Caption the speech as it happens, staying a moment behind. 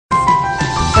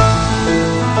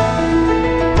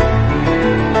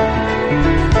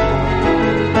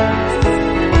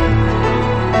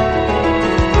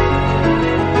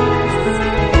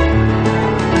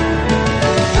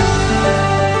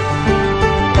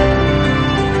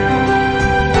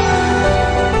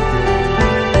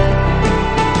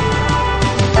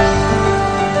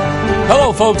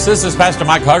folks. This is Pastor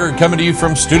Mike Hoggard coming to you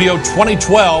from Studio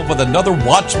 2012 with another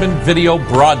Watchman video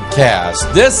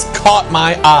broadcast. This caught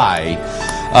my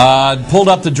eye. Pulled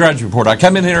up the Drudge Report. I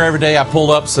come in here every day. I pull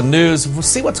up some news. We'll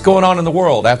see what's going on in the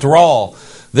world. After all,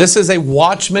 this is a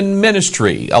Watchman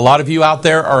ministry. A lot of you out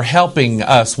there are helping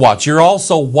us watch. You're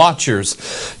also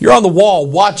watchers. You're on the wall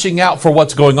watching out for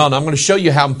what's going on. I'm going to show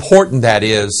you how important that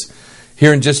is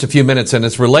here in just a few minutes, and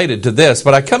it's related to this.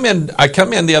 But I come in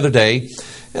the other day,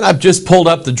 and I've just pulled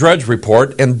up the Drudge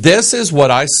Report, and this is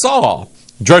what I saw.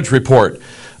 Drudge Report,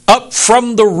 up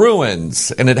from the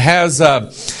ruins, and it has a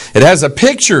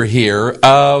picture here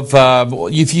of.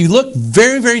 If you look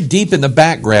very, very deep in the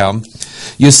background,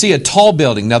 you see a tall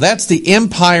building. Now that's the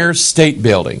Empire State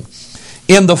Building.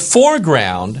 In the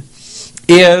foreground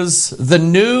is the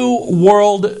New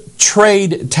World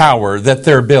Trade Tower that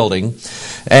they're building.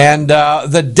 And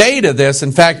the date of this,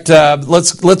 in fact,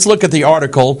 let's look at the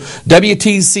article.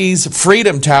 WTC's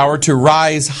Freedom Tower to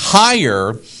rise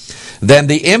higher than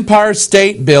the Empire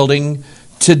State Building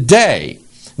today.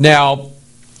 Now,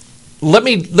 let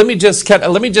me just kind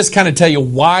of tell you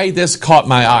why this caught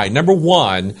my eye. Number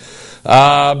one,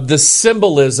 the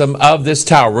symbolism of this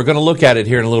tower. We're going to look at it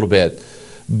here in a little bit.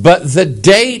 But the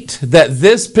date that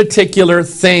this particular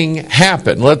thing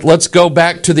happened, let's go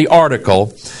back to the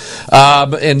article.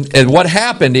 And what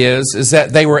happened is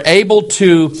that they were able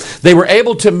to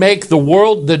make the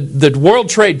World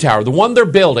Trade Tower, the one they're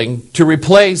building, to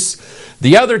replace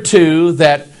the other two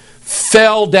that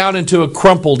fell down into a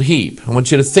crumpled heap. I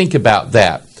want you to think about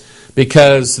that,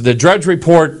 because the Drudge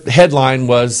Report headline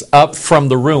was "Up from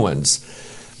the Ruins."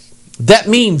 That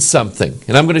means something,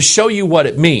 and I'm going to show you what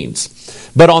it means.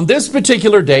 But on this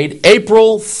particular date,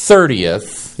 April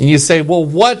 30th, and you say, well,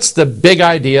 what's the big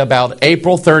idea about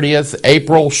April 30th,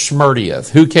 April Schmertieth?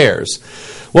 Who cares?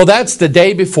 Well, that's the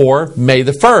day before May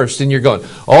the 1st, and you're going,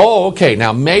 oh, okay,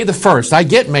 now May the 1st. I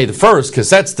get May the 1st because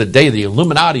that's the day the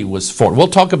Illuminati was formed. We'll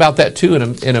talk about that too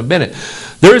in a minute.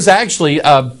 There's actually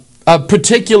a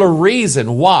particular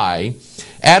reason why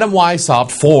Adam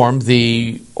Weishaupt formed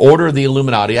the Order of the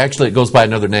Illuminati. Actually, it goes by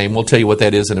another name. We'll tell you what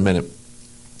that is in a minute.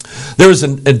 There was a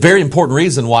very important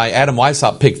reason why Adam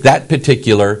Weishaupt picked that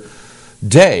particular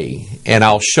day, and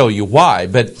I'll show you why.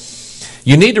 But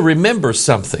you need to remember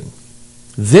something.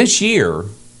 This year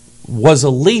was a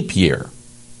leap year.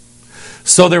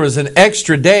 So there was an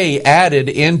extra day added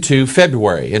into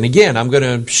February. And again, I'm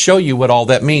going to show you what all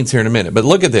that means here in a minute. But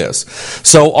look at this.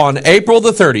 So on April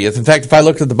the 30th, in fact, if I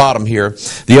look at the bottom here,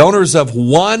 the owners of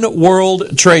One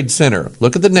World Trade Center,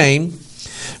 look at the name,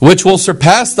 which will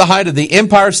surpass the height of the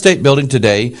Empire State Building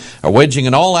today, are waging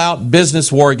an all-out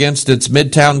business war against its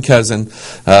Midtown cousin,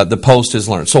 the Post has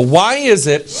learned. So why is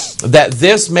it that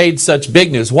this made such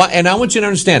big news? Why, and I want you to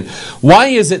understand, why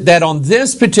is it that on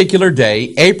this particular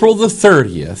day, April the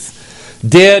 30th,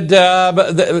 did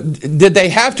they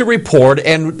have to report,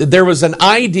 and there was an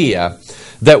idea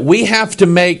that we have to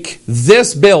make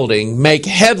this building make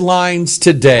headlines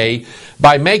today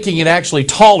by making it actually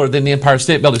taller than the Empire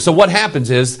State Building. So what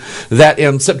happens is that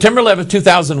in September 11,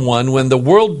 2001, when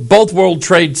both World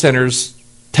Trade Centers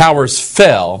towers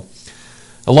fell,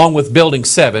 along with Building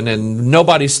 7, and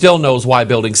nobody still knows why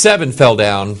Building 7 fell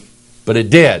down, but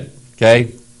it did,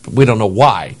 okay? We don't know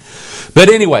why. But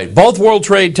anyway, both World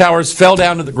Trade Towers fell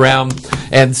down to the ground,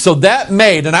 and so that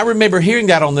made, and I remember hearing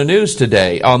that on the news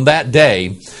today, on that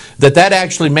day, that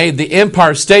actually made the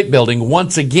Empire State Building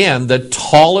once again the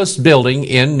tallest building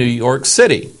in New York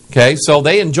City. Okay, so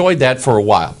they enjoyed that for a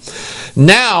while.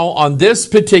 Now, on this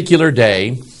particular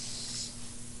day,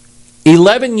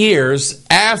 11 years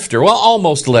after, well,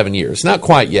 almost 11 years, not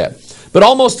quite yet, but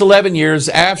almost 11 years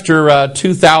after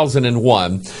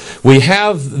 2001, we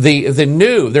have the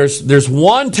new, there's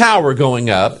one tower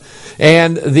going up,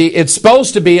 and it's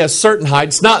supposed to be a certain height.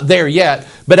 It's not there yet,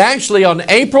 but actually on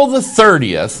April the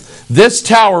 30th, this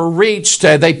tower reached,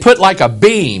 they put like a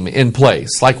beam in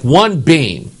place, like one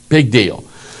beam, big deal.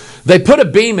 They put a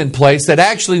beam in place that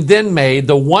actually then made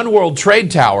the One World Trade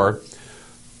Tower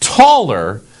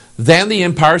taller than the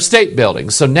Empire State Building.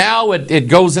 So now it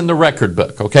goes in the record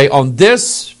book, okay, on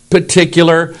this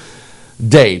particular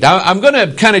date. I'm going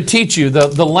to kind of teach you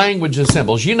the language of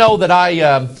symbols. You know that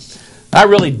I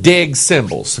really dig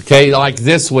symbols, okay, like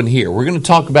this one here. We're going to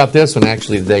talk about this one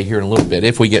actually today here in a little bit,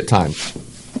 if we get time.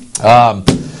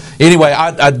 Anyway,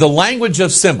 the language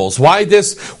of symbols. Why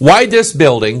this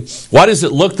building? Why does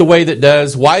it look the way that it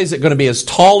does? Why is it going to be as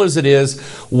tall as it is?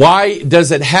 Why does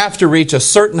it have to reach a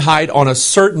certain height on a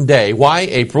certain day? Why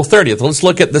April 30th? Let's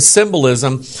look at the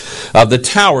symbolism of the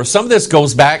tower. Some of this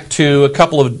goes back to a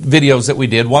couple of videos that we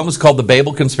did. One was called the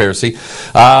Babel Conspiracy.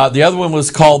 The other one was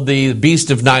called the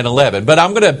Beast of 9/11. But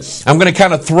I'm going to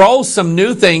kind of throw some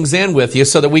new things in with you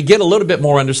so that we get a little bit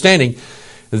more understanding.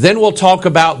 Then we'll talk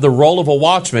about the role of a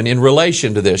watchman in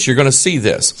relation to this. You're going to see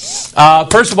this.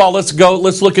 First of all,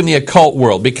 let's look in the occult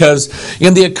world, because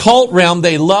in the occult realm,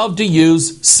 they love to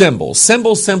use symbols.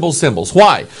 Symbols.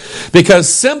 Why?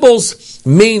 Because symbols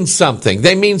mean something.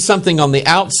 They mean something on the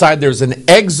outside. There's an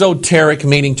exoteric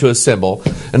meaning to a symbol.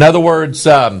 In other words,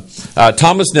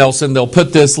 Thomas Nelson, they'll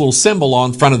put this little symbol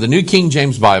on front of the New King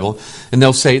James Bible, and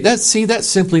they'll say, that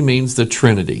simply means the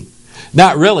Trinity.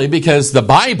 Not really, because the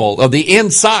Bible, of the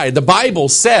inside, the Bible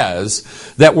says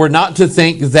that we're not to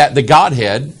think that the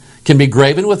Godhead can be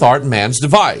graven with art and man's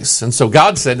device. And so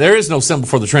God said there is no symbol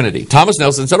for the Trinity. Thomas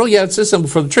Nelson said, oh yeah, it's a symbol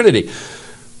for the Trinity.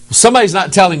 Somebody's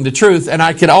not telling the truth, and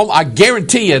I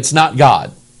guarantee you it's not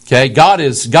God. Okay, God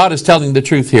is telling the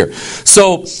truth here.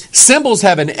 So symbols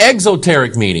have an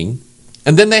exoteric meaning,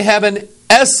 and then they have an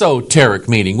esoteric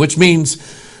meaning, which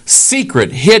means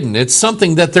secret, hidden. It's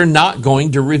something that they're not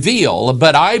going to reveal.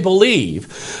 But I believe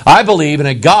in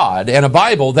a God and a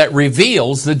Bible that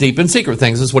reveals the deep and secret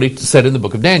things. This is what he said in the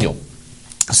book of Daniel.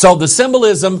 So the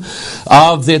symbolism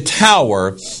of the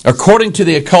tower, according to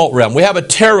the occult realm, we have a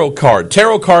tarot card.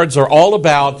 Tarot cards are all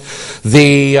about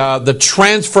the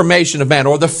transformation of man,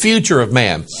 or the future of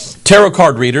man. Tarot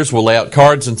card readers will lay out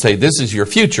cards and say, this is your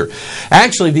future.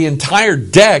 Actually, the entire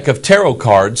deck of tarot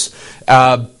cards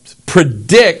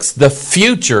predicts the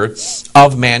future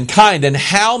of mankind and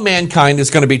how mankind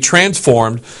is going to be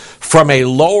transformed from a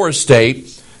lower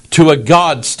state to a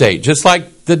God state, just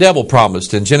like the devil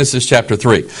promised in Genesis chapter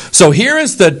 3. So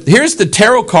here's the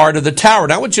tarot card of the tower.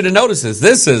 Now I want you to notice this.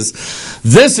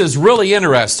 This is really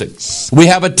interesting. We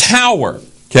have a tower,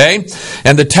 okay?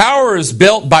 And the tower is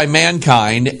built by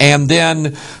mankind, and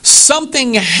then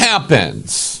something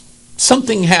happens.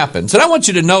 And I want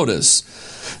you to notice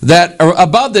that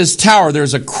above this tower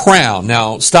there's a crown.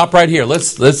 Now stop right here.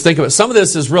 Let's think about it. Some of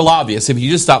this is real obvious if you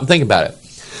just stop and think about it.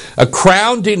 A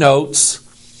crown denotes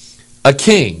a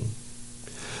king.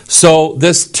 So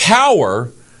this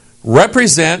tower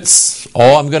represents,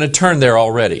 I'm going to turn there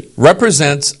already,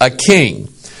 represents a king.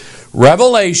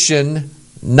 Revelation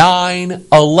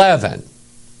 9:11.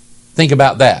 Think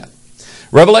about that.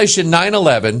 Revelation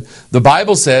 9:11, the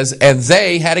Bible says, and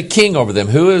they had a king over them.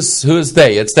 Who is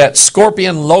they? It's that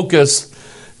scorpion, locust,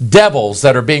 devils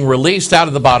that are being released out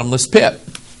of the bottomless pit.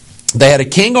 They had a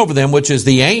king over them, which is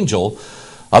the angel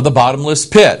of the bottomless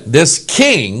pit. This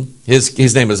king,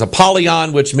 his name is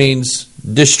Apollyon, which means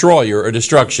destroyer or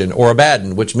destruction, or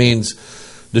Abaddon, which means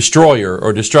destroyer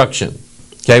or destruction.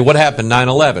 Okay, what happened?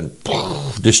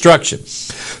 9/11, destruction.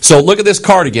 So look at this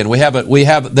card again. We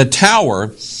have the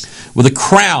tower with a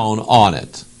crown on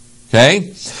it.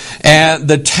 Okay? And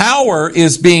the tower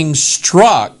is being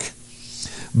struck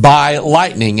by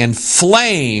lightning and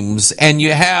flames, and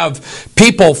you have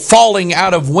people falling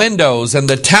out of windows, and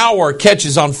the tower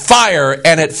catches on fire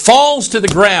and it falls to the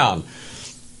ground.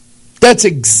 That's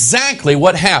exactly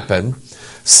what happened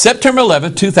September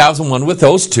 11, 2001 with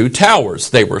those two towers.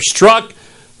 They were struck,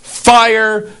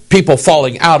 fire, people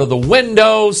falling out of the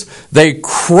windows, they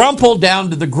crumpled down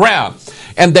to the ground.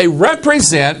 And they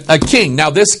represent a king. Now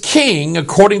this king,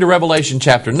 according to Revelation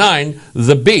chapter 9,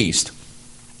 the beast,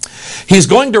 he's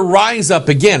going to rise up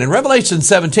again. And Revelation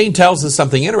 17 tells us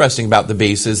something interesting about the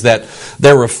beast, is that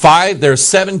there are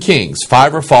 7 kings.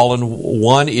 5 are fallen,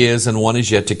 1 is, and 1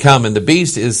 is yet to come. And the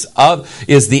beast is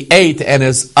the 8th and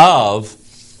is of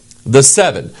the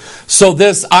 7. So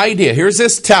this idea, here's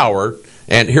this tower,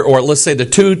 and here, or let's say the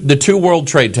two World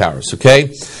Trade Towers,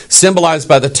 okay, symbolized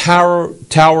by the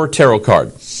tower tarot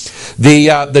card.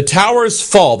 The towers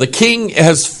fall. The king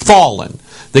has fallen.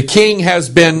 The king has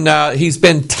been he's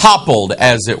been toppled,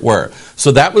 as it were.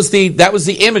 So that was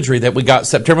the imagery that we got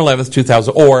September 11th,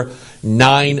 2000, or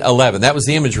 9/11. That was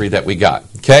the imagery that we got.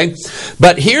 Okay,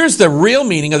 but here's the real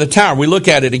meaning of the tower. We look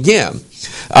at it again.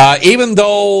 Even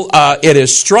though it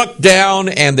is struck down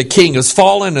and the king has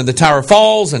fallen and the tower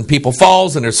falls and people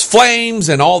falls and there's flames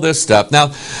and all this stuff. Now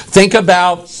think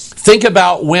about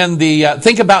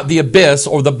the abyss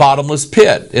or the bottomless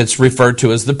pit. It's referred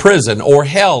to as the prison or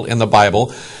hell in the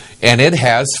Bible. and it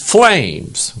has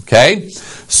flames. Okay?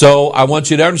 So I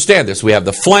want you to understand this. We have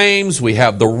the flames, we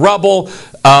have the rubble.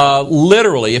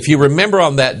 Literally, if you remember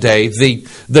on that day,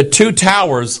 the two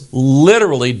towers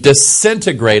literally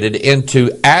disintegrated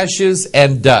into ashes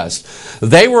and dust.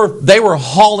 They were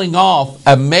hauling off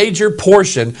a major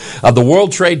portion of the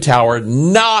World Trade Tower,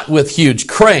 not with huge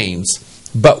cranes,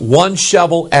 but one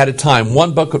shovel at a time,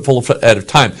 one bucketful at a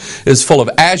time, is full of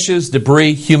ashes,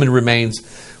 debris, human remains.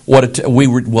 We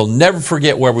will never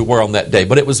forget where we were on that day.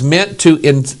 But it was meant to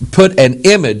put an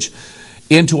image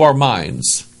into our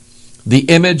minds. The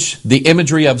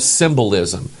imagery of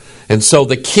symbolism. And so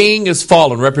the king is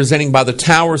fallen, representing by the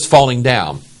towers falling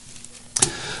down.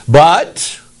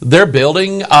 But they're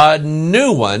building a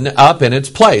new one up in its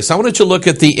place. I want you to look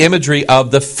at the imagery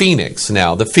of the phoenix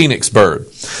now, the phoenix bird.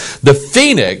 The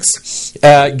phoenix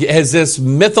has this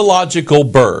mythological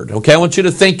bird. Okay, I want you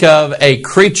to think of a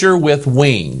creature with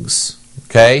wings.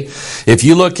 Okay, if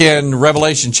you look in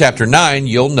Revelation chapter 9,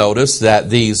 you'll notice that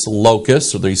these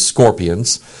locusts, or these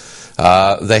scorpions,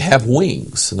 they have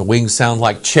wings, and the wings sound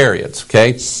like chariots,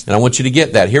 okay? And I want you to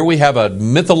get that. Here we have a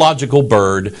mythological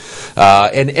bird,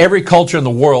 and every culture in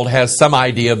the world has some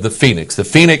idea of the phoenix. The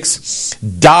phoenix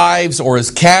dives or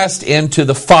is cast into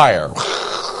the fire,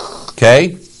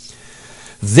 okay?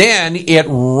 Then it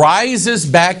rises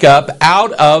back up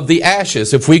out of the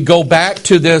ashes. If we go back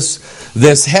to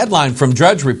this headline from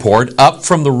Drudge Report, Up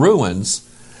from the Ruins,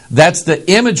 that's the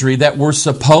imagery that we're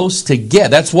supposed to get.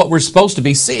 That's what we're supposed to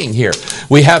be seeing here.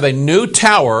 We have a new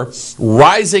tower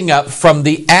rising up from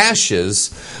the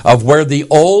ashes of where the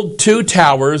old two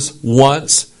towers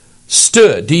once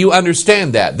stood. Do you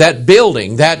understand that? That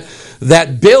building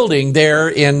there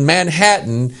in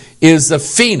Manhattan is a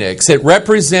phoenix. It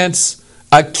represents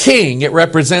a king. It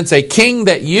represents a king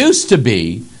that used to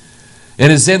be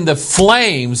and is in the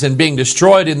flames and being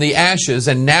destroyed in the ashes,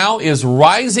 and now is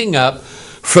rising up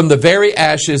from the very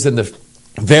ashes and the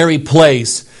very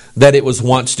place that it was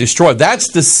once destroyed.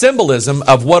 That's the symbolism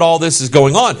of what all this is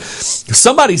going on.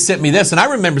 Somebody sent me this, and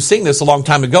I remember seeing this a long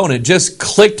time ago, and it just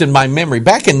clicked in my memory.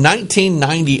 Back in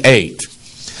 1998,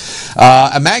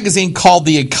 a magazine called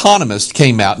The Economist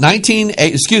came out,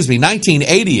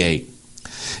 1988,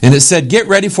 and it said, "Get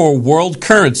ready for a world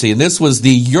currency." And this was the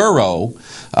euro,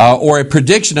 or a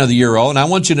prediction of the euro. And I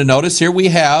want you to notice, here we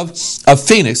have a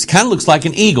phoenix. Kind of looks like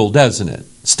an eagle, doesn't it?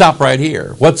 Stop right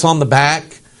here. What's on the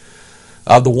back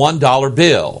of the $1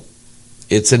 bill?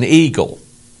 It's an eagle.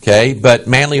 Okay, but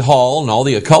Manly Hall and all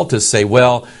the occultists say,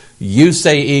 well, you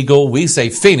say eagle, we say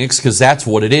phoenix, because that's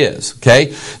what it is.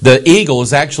 Okay, the eagle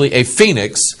is actually a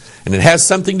phoenix, and it has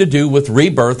something to do with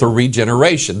rebirth or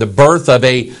regeneration, the birth of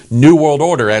a new world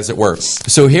order, as it were.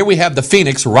 So here we have the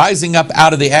phoenix rising up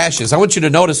out of the ashes. I want you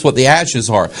to notice what the ashes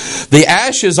are. The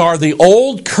ashes are the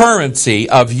old currency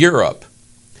of Europe.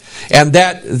 And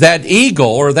that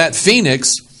eagle, or that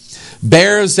phoenix,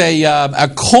 bears a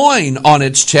coin on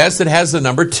its chest that has the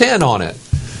number 10 on it.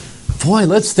 Boy,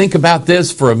 let's think about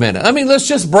this for a minute. I mean, let's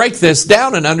just break this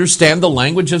down and understand the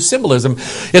language of symbolism.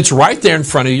 It's right there in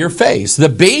front of your face. The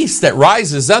beast that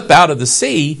rises up out of the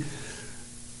sea,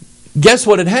 guess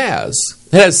what it has?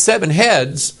 It has 7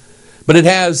 heads, but it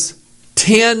has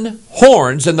 10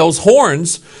 horns, and those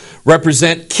horns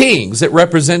represent kings. It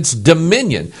represents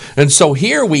dominion. And so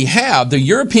here we have the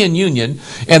European Union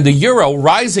and the euro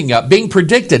rising up, being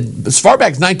predicted as far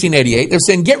back as 1988. They're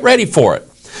saying, get ready for it.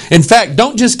 In fact,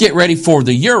 don't just get ready for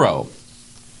the euro.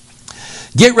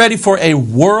 Get ready for a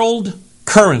world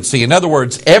currency. In other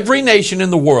words, every nation in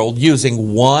the world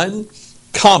using one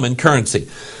common currency.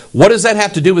 What does that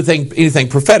have to do with anything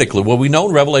prophetically? Well, we know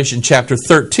in Revelation chapter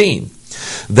 13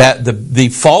 that the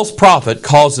false prophet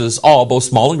causes all, both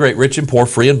small and great, rich and poor,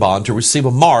 free and bond, to receive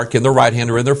a mark in their right hand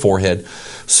or in their forehead,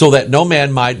 so that no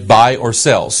man might buy or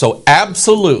sell. So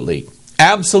absolutely,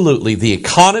 the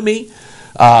economy,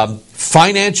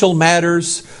 financial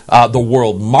matters, the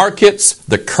world markets,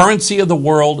 the currency of the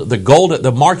world, the gold at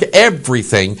the market,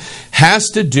 everything has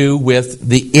to do with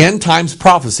the end times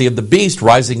prophecy of the beast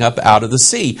rising up out of the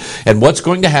sea and what's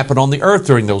going to happen on the earth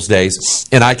during those days.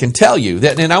 And I can tell you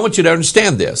that, and I want you to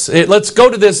understand this. Let's go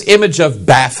to this image of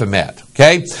Baphomet.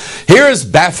 Okay, here is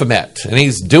Baphomet, and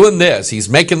he's doing this. He's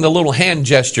making the little hand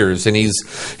gestures, and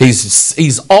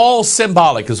he's all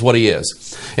symbolic, is what he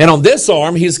is. And on this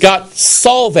arm, he's got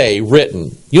Salve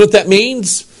written. You know what that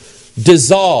means?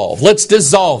 Dissolve. Let's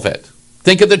dissolve it.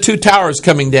 Think of the two towers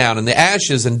coming down, and the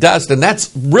ashes and dust, and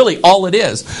that's really all it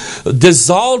is.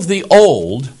 Dissolve the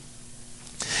old,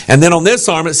 and then on this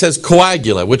arm it says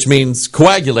coagula, which means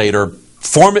coagulate or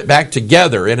form it back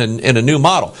together in a new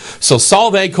model. So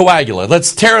salve coagula.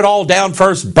 Let's tear it all down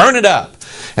first, burn it up.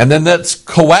 And then let's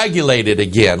coagulate it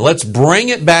again. Let's bring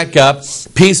it back up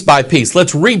piece by piece.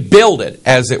 Let's rebuild it,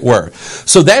 as it were.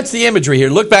 So that's the imagery here.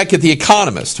 Look back at The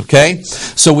Economist, okay?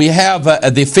 So we have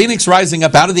the phoenix rising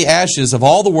up out of the ashes of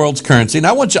all the world's currency. And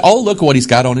I want you, look at what he's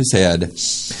got on his head.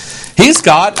 He's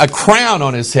got a crown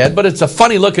on his head, but it's a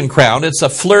funny looking crown. It's a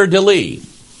fleur-de-lis,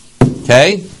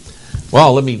 okay?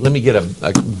 Well, let me get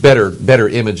a better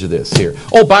image of this here.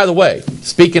 Oh, by the way,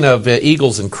 speaking of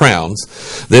eagles and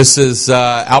crowns, this is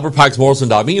Albert Pike's Morals and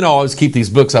Dogma. You know, I always keep these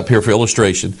books up here for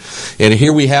illustration. And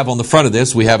here we have on the front of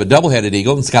this, we have a double-headed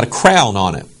eagle, and it's got a crown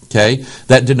on it. Okay,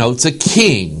 that denotes a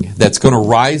king that's going to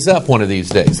rise up one of these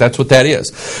days. That's what that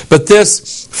is. But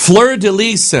this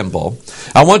fleur-de-lis symbol,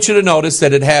 I want you to notice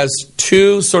that it has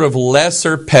two sort of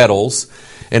lesser petals,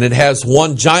 and it has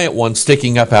one giant one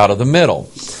sticking up out of the middle.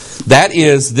 That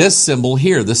is this symbol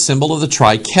here, the symbol of the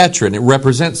triquetra, and it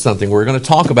represents something. We're going to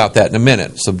talk about that in a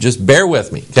minute, so just bear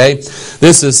with me, okay?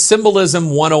 This is Symbolism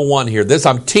 101 here.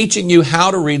 I'm teaching you how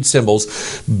to read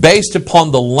symbols based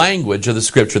upon the language of the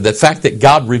Scripture, the fact that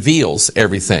God reveals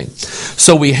everything.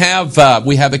 So we have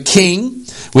a king,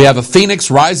 we have a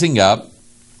phoenix rising up.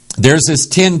 There's this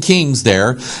 10 kings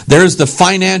there. There's the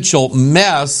financial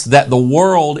mess that the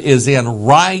world is in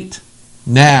right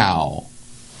now.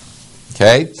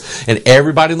 Okay? And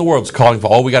everybody in the world is calling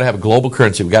for, we got to have a global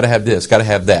currency. We got to have this, got to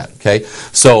have that. Okay?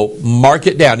 So mark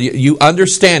it down. You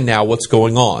understand now what's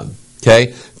going on.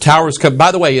 Okay? Towers come.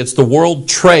 By the way, it's the World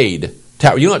Trade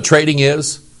Tower. You know what trading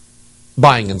is?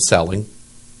 Buying and selling.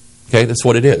 Okay? That's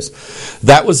what it is.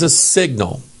 That was a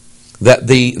signal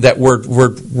that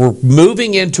we're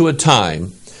moving into a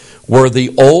time where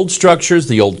the old structures,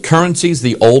 the old currencies,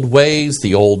 the old ways,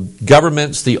 the old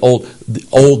governments, the old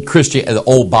Christian, the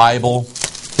old Bible,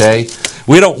 okay?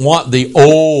 We don't want the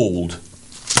old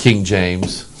King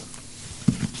James.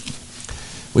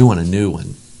 We want a new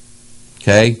one,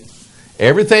 okay?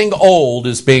 Everything old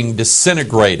is being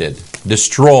disintegrated,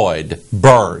 destroyed,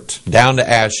 burnt, down to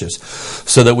ashes,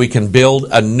 so that we can build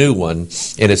a new one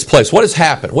in its place. What has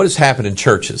happened? What has happened in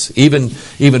churches? Even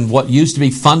what used to be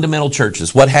fundamental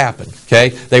churches, what happened? Okay?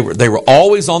 They were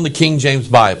always on the King James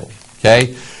Bible.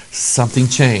 Okay? Something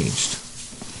changed.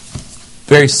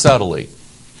 Very subtly.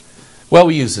 Well,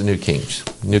 we use the New King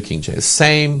James.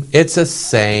 Same. It's the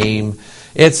same.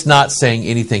 It's not saying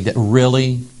anything that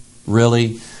really.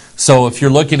 So if you're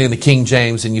looking in the King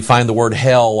James and you find the word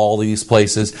hell all these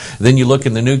places, then you look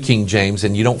in the New King James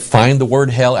and you don't find the word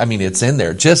hell. I mean, it's in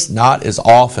there, just not as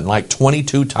often, like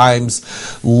 22 times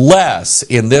less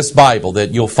in this Bible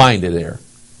that you'll find it there.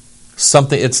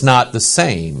 It's not the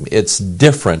same. It's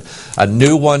different. A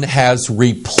new one has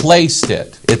replaced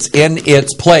it. It's in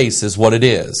its place is what it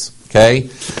is. Okay?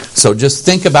 So just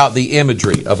think about the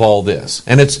imagery of all this.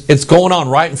 And it's going on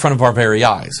right in front of our very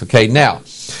eyes. Okay? Now,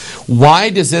 why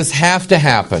does this have to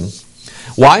happen?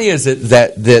 Why is it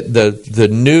that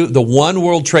the One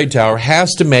World Trade Tower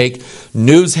has to make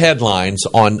news headlines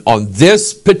on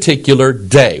this particular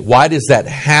day? Why does that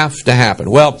have to happen?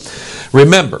 Well,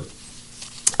 remember,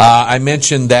 I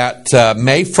mentioned that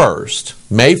May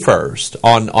 1st,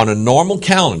 on a normal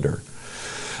calendar,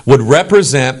 would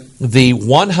represent the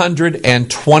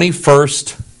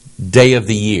 121st day of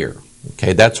the year.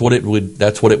 Okay, that's what it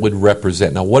would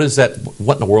represent. Now, what is that?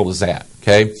 What in the world is that?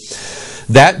 Okay,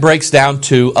 that breaks down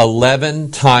to 11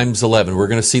 times 11. We're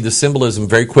going to see the symbolism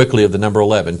very quickly of the number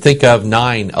 11. Think of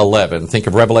 9/11. Think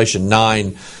of Revelation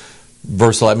 9,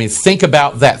 verse 11. I mean, think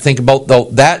about that. Think about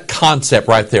that concept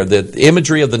right there. The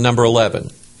imagery of the number 11,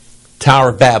 Tower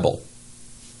of Babel.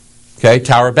 Okay,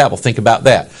 Tower of Babel. Think about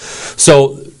that.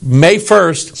 So May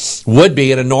 1st would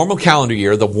be, in a normal calendar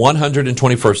year, the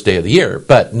 121st day of the year,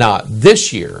 but not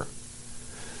this year.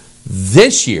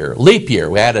 This year, leap year,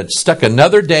 we stuck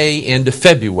another day into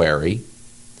February,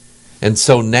 and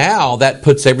so now that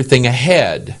puts everything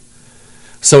ahead.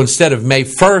 So instead of May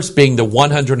 1st being the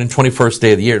 121st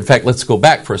day of the year, in fact, let's go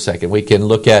back for a second. We can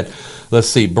look at,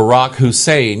 Barack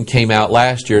Hussein came out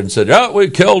last year and said,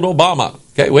 we killed Obama.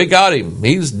 Okay, we got him.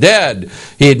 He's dead.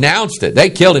 He announced it. They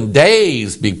killed him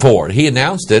days before. He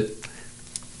announced it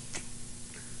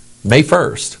May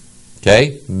 1st.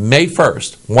 Okay, May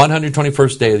 1st,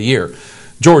 121st day of the year.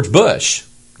 George Bush,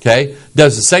 okay,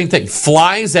 does the same thing.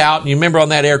 Flies out, and you remember on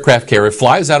that aircraft carrier,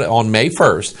 flies out on May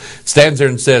 1st, stands there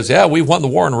and says, we won the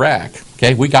war in Iraq.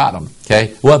 Okay, we got them.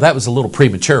 Okay, well, that was a little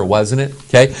premature, wasn't it?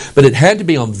 Okay, but it had to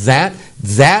be on that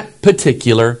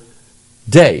particular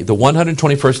day, the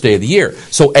 121st day of the year.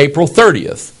 So April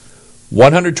 30th,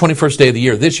 121st day of the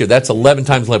year this year, that's 11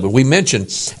 times 11. We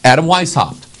mentioned Adam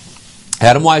Weishaupt.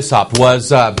 Adam Weishaupt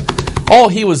was,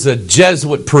 he was a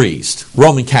Jesuit priest,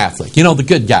 Roman Catholic. You know, the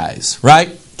good guys, right?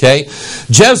 Okay,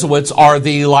 Jesuits are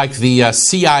the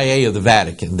CIA of the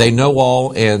Vatican. They know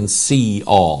all and see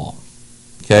all.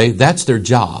 Okay, that's their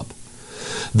job.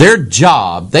 Their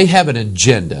job, they have an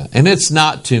agenda, and it's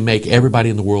not to make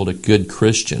everybody in the world a good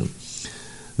Christian.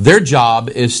 Their job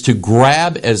is to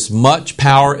grab as much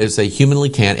power as they humanly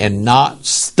can and not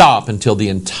stop until the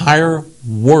entire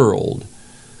world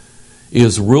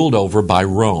is ruled over by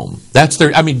Rome. That's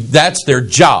their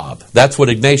job. That's what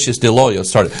Ignatius de Loyola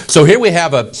started. So here we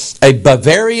have a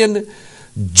Bavarian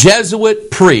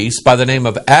Jesuit priest by the name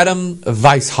of Adam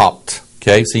Weishaupt.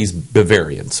 Okay, so he's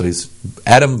Bavarian. So he's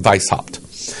Adam Weishaupt.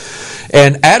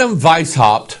 And Adam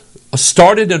Weishaupt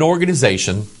started an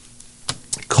organization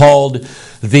called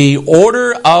the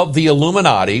Order of the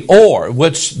Illuminati,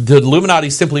 which the Illuminati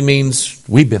simply means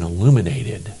we've been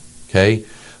illuminated. Okay?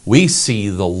 We see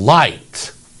the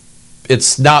light.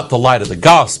 It's not the light of the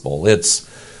gospel. It's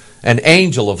an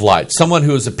angel of light. Someone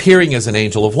who is appearing as an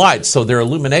angel of light. So their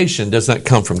illumination does not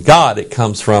come from God. It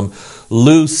comes from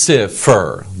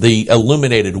Lucifer, the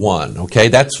illuminated one. Okay?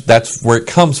 That's where it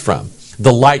comes from.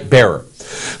 The light bearer.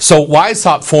 So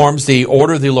Weishaupt forms the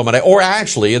Order of the Illuminati, or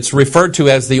actually it's referred to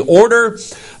as the Order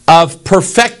of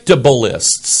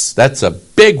Perfectibilists. That's a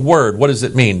big word. What does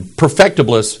it mean?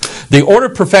 Perfectibilists. The Order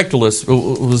of Perfectibilists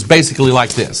was basically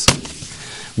like this.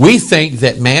 We think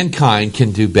that mankind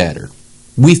can do better.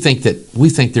 We think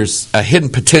there's a hidden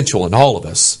potential in all of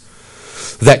us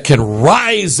that can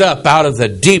rise up out of the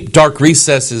deep, dark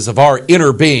recesses of our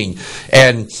inner being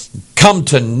and come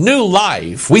to new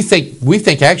life. We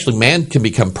think actually man can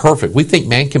become perfect. We think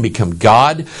man can become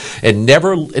God and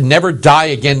never die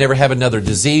again, never have another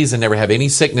disease, and never have any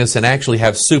sickness, and actually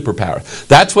have superpower.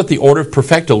 That's what the Order of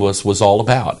Perfectibilists was all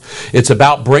about. It's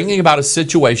about bringing about a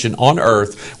situation on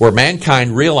earth where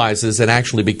mankind realizes and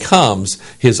actually becomes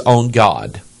his own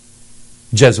God.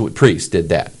 Jesuit priests did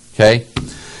that. Okay?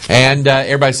 And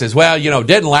everybody says, well, it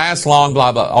didn't last long,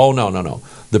 blah, blah. Oh, no.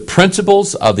 The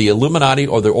principles of the Illuminati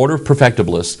or the Order of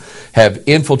Perfectibilists have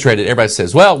infiltrated. Everybody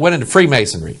says, well, it went into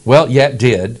Freemasonry. Well, yeah, it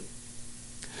did.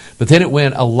 But then it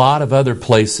went a lot of other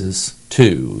places,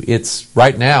 too. It's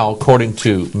right now, according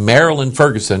to Marilyn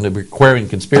Ferguson of Aquarian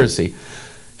Conspiracy,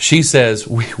 she says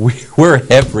we're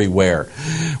everywhere.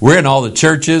 We're in all the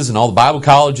churches and all the Bible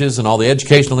colleges and all the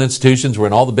educational institutions. We're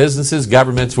in all the businesses,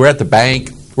 governments. We're at the bank.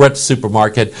 We're at the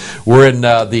supermarket. We're in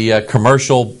the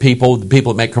commercial people, the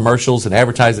people that make commercials and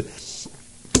advertise it.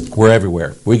 We're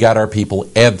everywhere. We got our people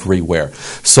everywhere.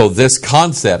 So this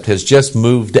concept has just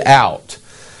moved out,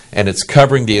 and it's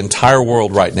covering the entire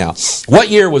world right now. What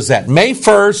year was that? May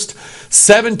 1st,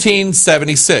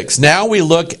 1776. Now we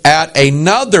look at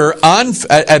another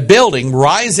a building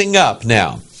rising up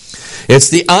now. It's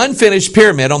the unfinished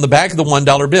pyramid on the back of the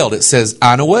 $1 bill. It says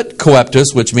Annuit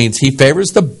Coeptus, which means he favors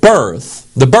the birth.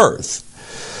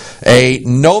 A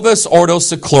Novus Ordo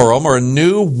Seclorum, or a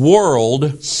New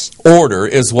World Order,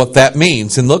 is what that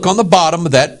means. And look on the bottom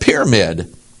of that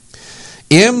pyramid.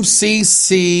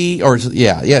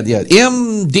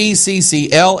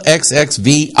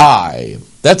 MDCCLXXVI.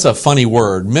 That's a funny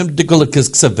word.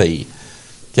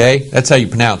 Okay, that's how you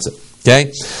pronounce it.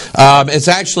 Okay, it's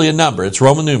actually a number. It's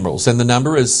Roman numerals, and the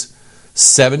number is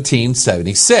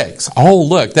 1776. Oh,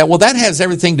 look, that has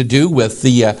everything to do with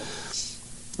the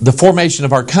formation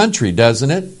of our country, doesn't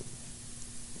it?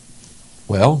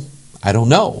 Well, I don't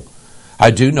know. I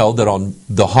do know that on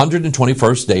the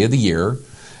 121st day of the year,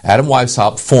 Adam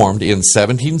Weishaupt formed in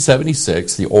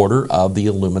 1776 the Order of the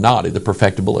Illuminati, the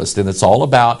Perfectibilists, and it's all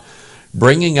about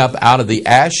bringing up out of the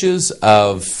ashes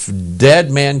of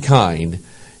dead mankind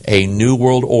a new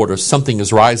world order. Something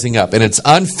is rising up, and it's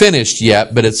unfinished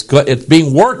yet, but it's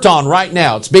being worked on right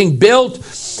now. It's being built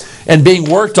and being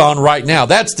worked on right now.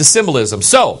 That's the symbolism.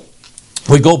 So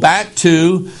we go back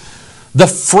to the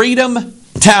Freedom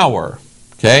Tower.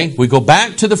 Okay, we go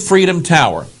back to the Freedom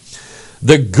Tower.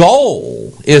 The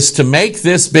goal is to make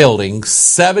this building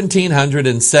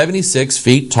 1,776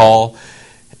 feet tall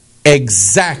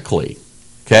exactly.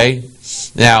 Okay.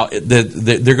 Now,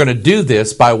 they're going to do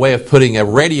this by way of putting a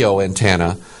radio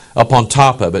antenna up on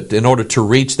top of it in order to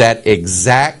reach that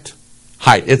exact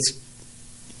height. It's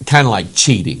kind of like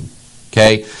cheating,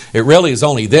 okay? It really is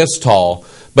only this tall,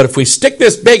 but if we stick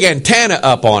this big antenna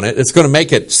up on it, it's going to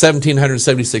make it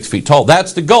 1,776 feet tall.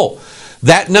 That's the goal.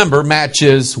 That number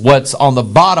matches what's on the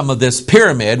bottom of this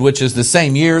pyramid, which is the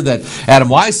same year that Adam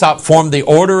Weishaupt formed the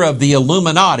Order of the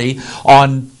Illuminati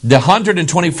on the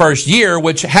 121st year,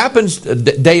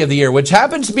 day of the year, which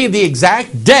happens to be the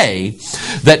exact day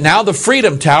that now the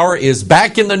Freedom Tower is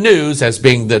back in the news as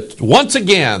being once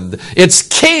again, it's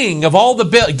king of all the...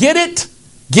 Get it?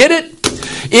 Get it?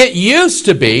 It used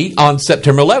to be, on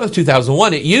September 11th,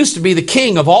 2001, it used to be the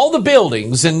king of all the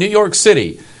buildings in New York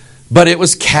City, but it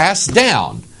was cast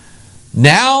down.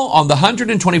 Now, on the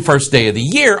 121st day of the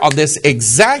year, on this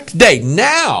exact day,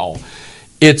 now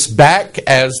it's back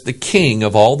as the king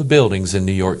of all the buildings in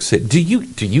New York City. Do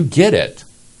you get it?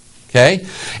 Okay?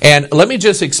 And let me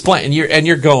just explain. And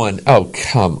you're going, oh,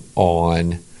 come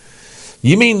on.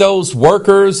 You mean those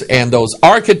workers and those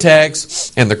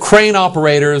architects and the crane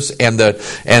operators and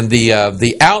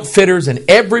the outfitters and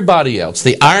everybody else,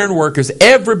 the iron workers,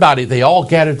 everybody, they all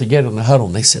gathered together in the huddle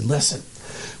and they said, listen,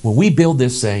 when we build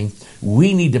this thing,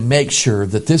 we need to make sure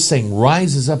that this thing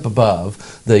rises up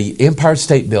above the Empire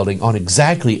State Building on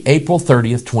exactly April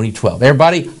 30th, 2012.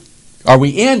 Everybody, are we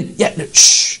in? Yeah, no,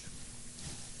 shh.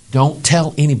 Don't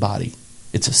tell anybody.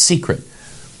 It's a secret.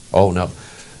 Oh, no.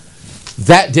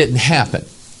 That didn't happen.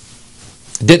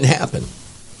 It didn't happen.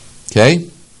 Okay?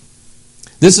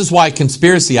 This is why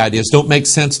conspiracy ideas don't make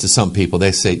sense to some people.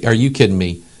 They say, are you kidding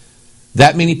me?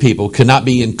 That many people could not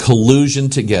be in collusion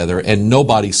together and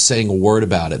nobody's saying a word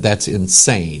about it. That's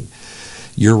insane.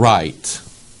 You're right.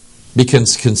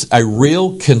 Because a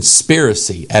real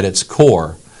conspiracy at its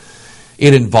core,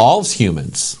 it involves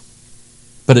humans,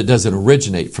 but it doesn't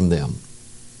originate from them.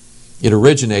 It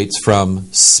originates from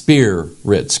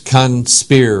spirits,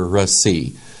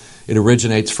 conspiracy. It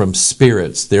originates from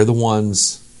spirits. They're the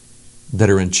ones that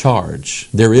are in charge.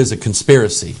 There is a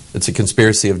conspiracy. It's a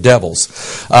conspiracy of devils.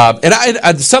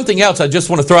 Something else I just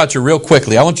want to throw at you real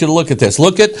quickly. I want you to look at this.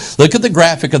 Look at the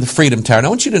graphic of the Freedom Tower. And I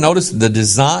want you to notice the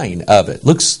design of it.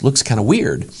 Looks kind of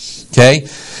weird. Okay?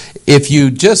 If you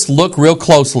just look real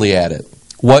closely at it,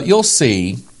 what you'll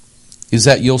see is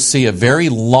that you'll see a very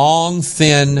long,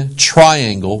 thin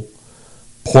triangle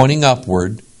pointing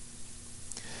upward.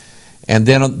 And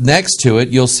then next to it,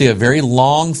 you'll see a very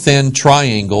long, thin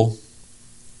triangle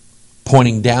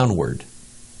pointing downward.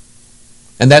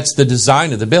 And that's the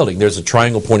design of the building. There's a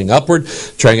triangle pointing upward,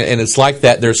 and it's like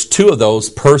that. There's 2 of those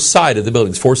per side of the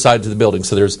buildings, 4 sides of the building.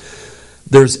 So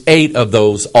there's 8 of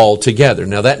those all together.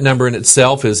 Now that number in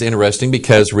itself is interesting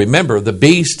because remember, the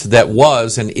beast that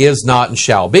was and is not and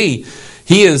shall be,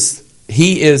 he is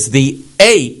the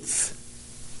 8th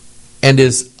and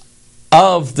is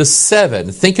of the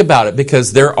 7. Think about it,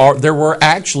 because there were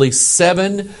actually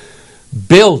 7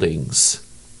 buildings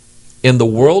in the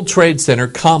World Trade Center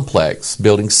complex.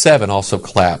 Building 7 also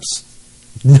collapsed.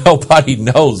 Nobody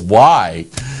knows why,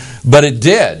 but it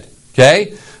did.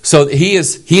 Okay? So he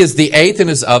is the 8th and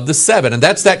is of the 7. And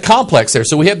that's that complex there.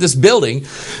 So we have this building.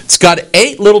 It's got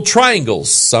 8 little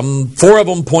triangles. 4 of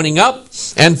them pointing up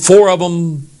and 4 of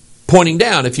them pointing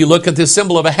down. If you look at this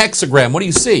symbol of a hexagram, what do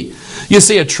you see? You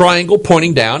see a triangle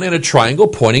pointing down and a triangle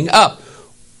pointing up.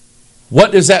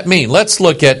 What does that mean? Let's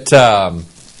look at...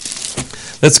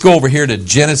 let's go over here to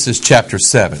Genesis chapter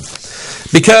 7.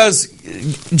 Because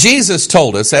Jesus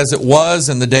told us, as it was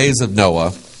in the days of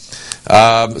Noah,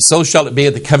 so shall it be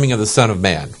at the coming of the Son of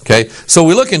Man. Okay? So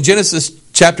we look in Genesis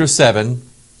chapter 7,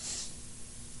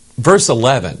 verse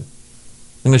 11. I'm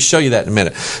going to show you that in a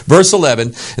minute. Verse 11,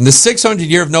 in the 600th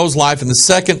year of Noah's life, in the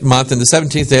 2nd month, in the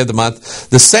 17th day of the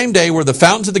month, the same day were the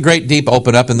fountains of the great deep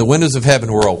opened up and the windows of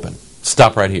heaven were open.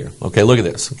 Stop right here. Okay, look at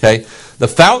this. Okay, the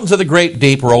fountains of the great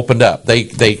deep were opened up.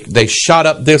 They shot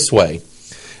up this way.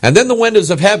 And then the windows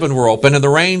of heaven were open and the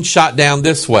rain shot down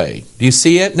this way. Do you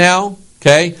see it now?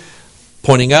 Okay,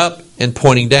 pointing up and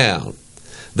pointing down.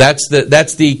 That's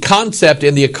the concept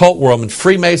in the occult world, in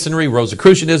Freemasonry,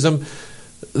 Rosicrucianism.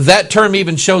 That term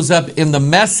even shows up in the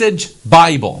Message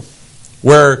Bible,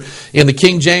 where in the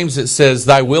King James it says,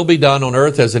 "Thy will be done on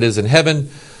earth as it is in heaven."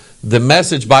 The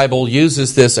Message Bible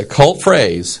uses this occult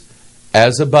phrase,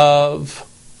 as above,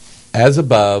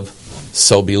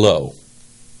 so below.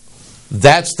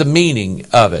 That's the meaning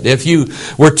of it. If you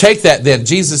were to take that then,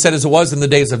 Jesus said, as it was in the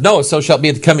days of Noah, so shall it be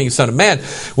at the coming of the Son of Man.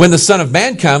 When the Son of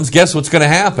Man comes, guess what's going to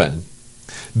happen?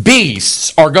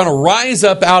 Beasts are going to rise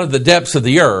up out of the depths of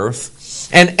the earth,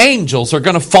 and angels are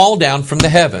going to fall down from the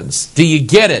heavens. Do you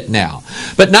get it now?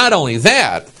 But not only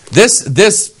that,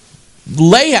 this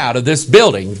layout of this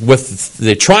building with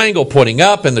the triangle pointing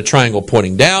up and the triangle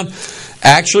pointing down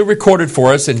actually recorded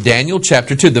for us in Daniel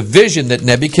chapter 2, the vision that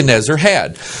Nebuchadnezzar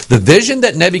had. The vision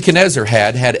that Nebuchadnezzar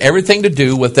had everything to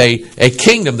do with a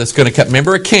kingdom that's going to come.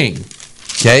 Remember, a king.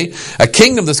 Okay? A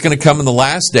kingdom that's going to come in the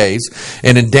last days.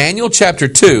 And in Daniel chapter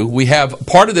 2, we have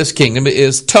part of this kingdom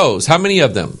is toes. How many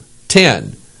of them?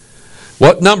 10.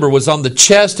 What number was on the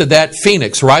chest of that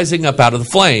phoenix rising up out of the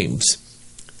flames?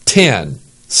 10.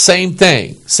 Same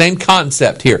thing. Same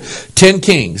concept here. 10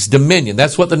 kings. Dominion.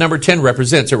 That's what the number 10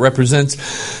 represents. It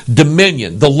represents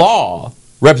dominion. The law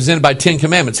represented by 10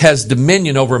 commandments, has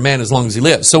dominion over a man as long as he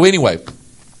lives. So anyway,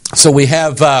 so we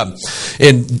have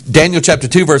in Daniel chapter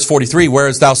 2 verse 43,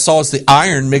 whereas thou sawest the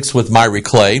iron mixed with miry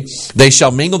clay, they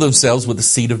shall mingle themselves with the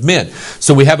seed of men.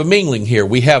 So we have a mingling here.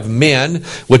 We have men,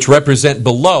 which represent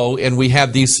below, and we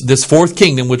have this fourth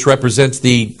kingdom, which represents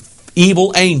the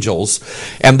evil angels,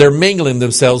 and they're mingling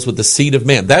themselves with the seed of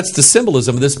men. That's the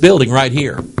symbolism of this building right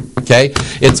here. Okay?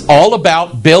 It's all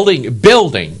about building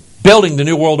the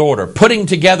New World Order, putting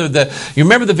together you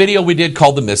remember the video we did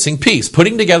called The Missing Piece,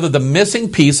 putting together the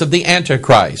missing piece of the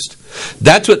Antichrist.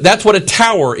 That's what a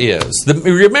tower is.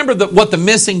 Remember what the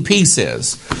missing piece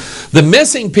is. The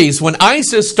missing piece, when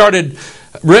ISIS started,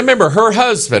 remember her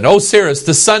husband, Osiris,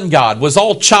 the sun god, was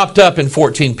all chopped up in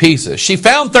 14 pieces. She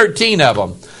found 13 of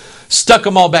them, stuck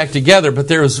them all back together, but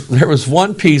there was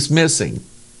one piece missing.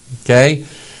 Okay?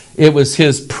 It was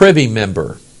his privy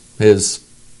member, his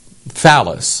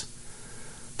phallus.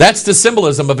 That's the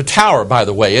symbolism of a tower, by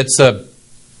the way. It's a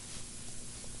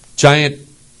giant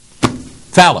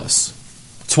phallus.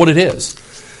 That's what it is.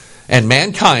 And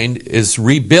mankind is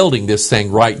rebuilding this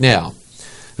thing right now.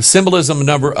 The symbolism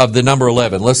of the number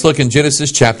 11. Let's look in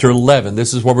Genesis chapter 11.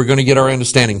 This is where we're going to get our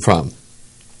understanding from.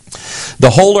 The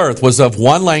whole earth was of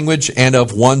one language and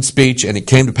of one speech, and it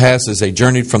came to pass as they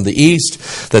journeyed from the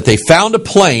east that they found a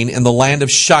plain in the land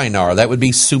of Shinar. That would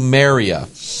be Sumeria.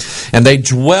 And they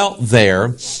dwelt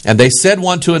there, and they said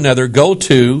one to another, Go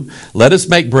to, let us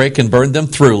make brick and burn them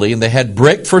throughly. And they had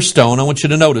brick for stone. I want you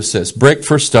to notice this. Brick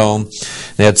for stone.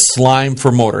 They had slime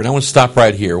for mortar. And I want to stop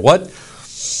right here. What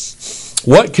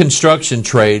construction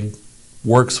trade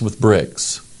works with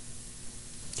bricks?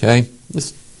 Okay?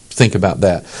 Let's think about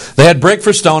that. They had brick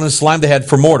for stone and slime they had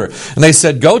for mortar. And they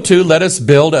said, Go to, let us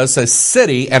build us a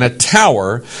city and a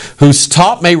tower whose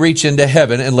top may reach into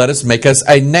heaven, and let us make us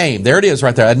a name. There it is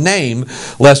right there, a name,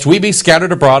 lest we be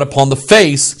scattered abroad upon the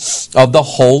face of the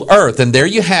whole earth. And there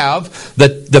you have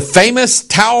the famous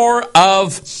Tower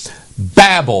of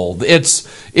Babel.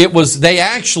 They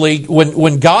actually,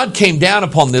 when God came down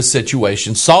upon this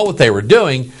situation, saw what they were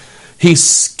doing, He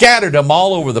scattered them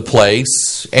all over the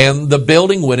place, and the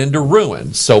building went into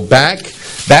ruin. So back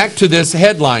to this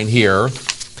headline here,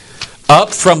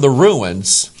 up from the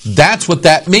ruins, that's what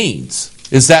that means,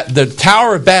 is that the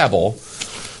Tower of Babel,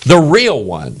 the real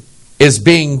one, is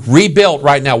being rebuilt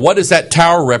right now. What does that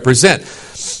tower represent?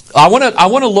 I want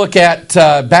to look at,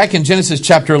 back in Genesis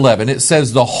chapter 11, it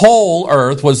says the whole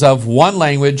earth was of one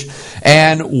language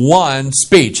and one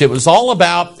speech. It was all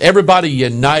about everybody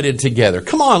united together.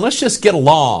 Come on, let's just get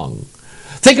along.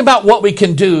 Think about what we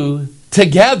can do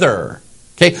together.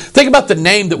 Okay? Think about the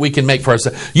name that we can make for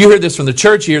ourselves. You hear this from the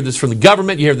church, you hear this from the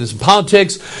government, you hear this in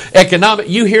politics, economic,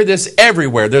 you hear this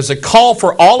everywhere. There's a call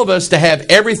for all of us to have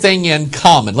everything in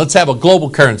common. Let's have a global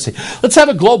currency. Let's have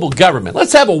a global government.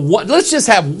 Let's just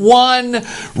have one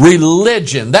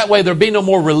religion. That way there'll be no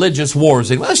more religious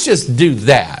wars. Let's just do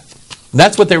that. And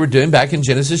that's what they were doing back in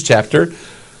Genesis chapter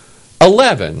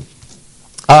 11.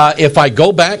 If I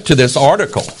go back to this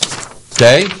article,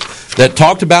 okay, that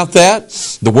talked about that,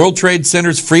 the World Trade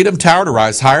Center's Freedom Tower to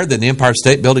rise higher than the Empire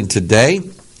State Building today.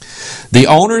 The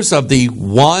owners of the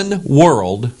One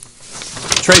World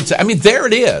Trade Center. I mean, there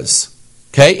it is.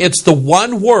 Okay, it's the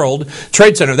One World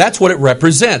Trade Center. That's what it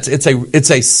represents.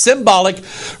 It's a symbolic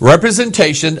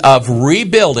representation of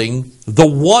rebuilding the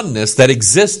oneness that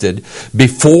existed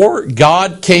before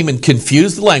God came and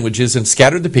confused the languages and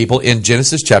scattered the people in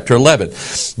Genesis chapter 11.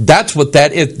 That's what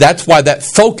that is. That's why that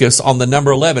focus on the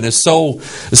number 11 is so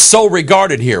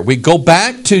regarded here. We go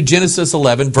back to Genesis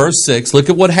 11, verse 6. Look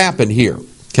at what happened here.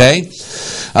 Okay?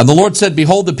 And the Lord said,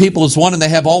 Behold, the people is one, and they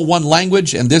have all one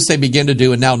language, and this they begin to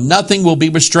do, and now nothing will be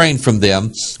restrained from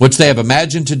them, which they have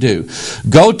imagined to do.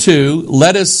 Go to,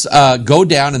 let us go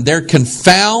down, and there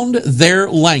confound their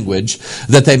language,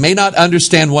 that they may not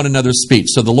understand one another's speech.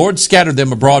 So the Lord scattered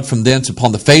them abroad from thence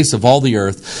upon the face of all the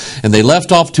earth, and they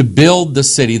left off to build the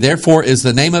city. Therefore is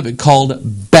the name of it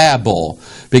called Babel,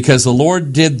 because the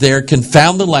Lord did there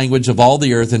confound the language of all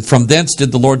the earth, and from thence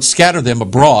did the Lord scatter them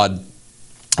abroad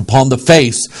upon the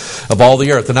face of all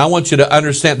the earth. And I want you to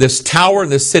understand this tower in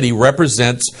this city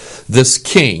represents this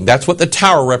king. That's what the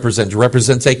tower represents. It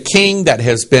represents a king that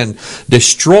has been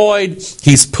destroyed.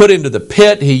 He's put into the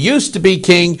pit. He used to be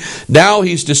king. Now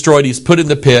he's destroyed. He's put in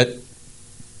the pit.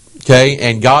 Okay,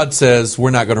 and God says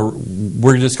we're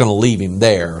just going to leave him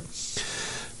there.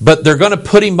 But they're going to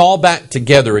put him all back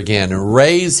together again and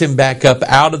raise him back up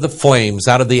out of the flames,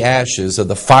 out of the ashes of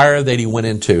the fire that he went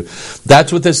into.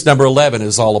 That's what this number 11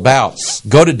 is all about.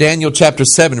 Go to Daniel chapter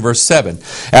 7, verse 7.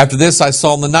 After this I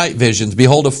saw in the night visions,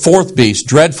 behold, a fourth beast,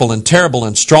 dreadful and terrible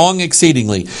and strong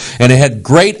exceedingly, and it had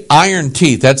great iron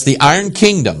teeth. That's the iron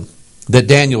kingdom that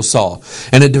Daniel saw.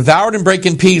 And it devoured and brake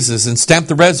in pieces and stamped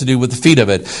the residue with the feet of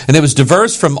it. And it was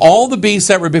diverse from all the beasts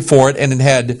that were before it, and it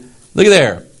had, look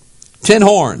there, 10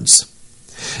 horns.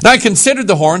 And I considered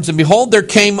the horns, and behold, there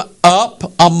came up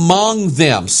among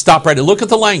them. Stop right there. Look at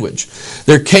the language.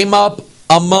 There came up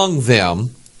among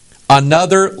them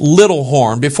another little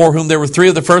horn, before whom there were 3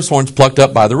 of the first horns plucked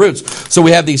up by the roots. So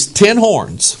we have these 10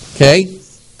 horns, okay?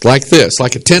 Like this,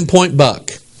 like a 10-point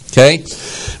buck, okay?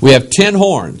 We have 10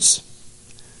 horns.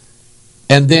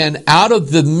 And then out of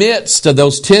the midst of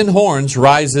those 10 horns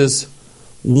rises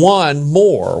one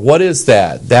more. What is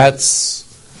that? That's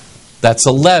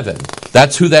 11.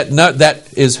 That's who that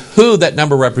is who that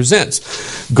number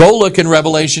represents. Go look in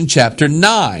Revelation chapter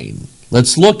 9.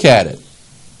 Let's look at it.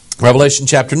 Revelation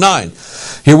chapter 9.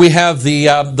 Here we have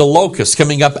the locusts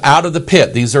coming up out of the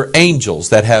pit. These are angels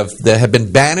that have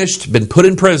been banished, been put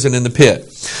in prison in the pit.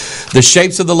 The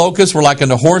shapes of the locusts were like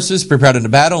unto horses prepared unto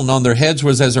battle, and on their heads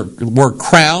were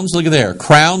crowns. Look at there,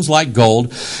 crowns like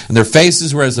gold, and their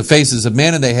faces were as the faces of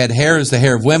men, and they had hair as the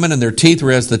hair of women, and their teeth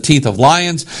were as the teeth of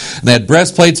lions, and they had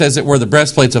breastplates as it were the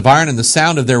breastplates of iron, and the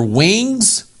sound of their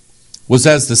wings was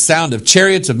as the sound of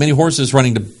chariots of many horses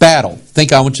running to battle.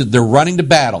 They're running to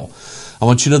battle. I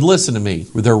want you to listen to me.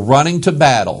 They're running to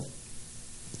battle.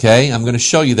 Okay, I'm going to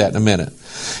show you that in a minute.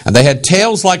 And they had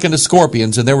tails like unto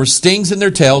scorpions, and there were stings in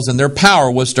their tails, and their power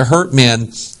was to hurt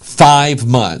men 5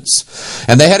 months.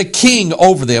 And they had a king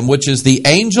over them, which is the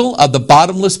angel of the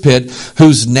bottomless pit,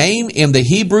 whose name in the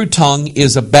Hebrew tongue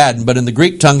is Abaddon, but in the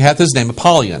Greek tongue hath his name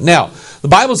Apollyon. Now, the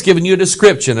Bible's giving you a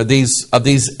description of these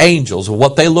angels, of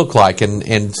what they look like,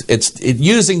 and it's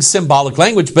using symbolic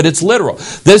language, but it's literal.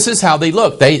 This is how they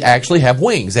look. They actually have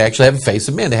wings. They actually have a face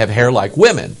of men. They have hair like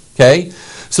women. Okay?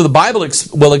 So the Bible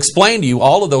will explain to you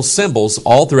all of those symbols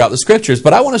all throughout the Scriptures.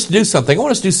 But I want us to do something. I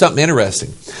want us to do something interesting.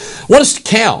 I want us to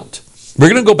count. We're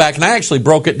going to go back, and I actually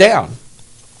broke it down.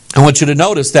 I want you to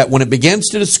notice that when it begins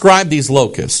to describe these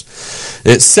locusts,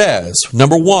 it says,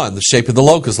 number 1, the shape of the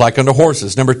locust like unto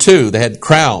horses. Number 2, they had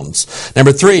crowns.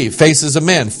 Number 3, faces of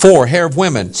men. 4, hair of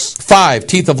women. 5,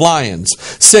 teeth of lions.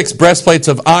 6, breastplates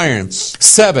of iron.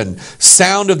 7,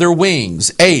 sound of their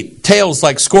wings. 8, tails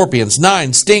like scorpions.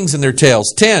 9, stings in their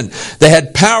tails. 10, they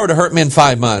had power to hurt men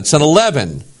 5 months. And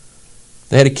 11,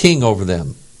 they had a king over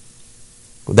them.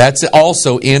 That's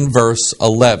also in verse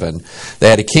 11. They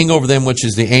had a king over them, which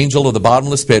is the angel of the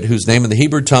bottomless pit, whose name in the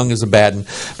Hebrew tongue is Abaddon,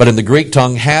 but in the Greek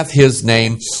tongue hath his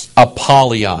name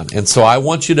Apollyon. And so I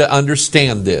want you to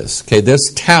understand this. Okay,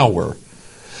 this tower,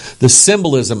 the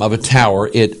symbolism of a tower,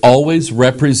 it always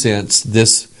represents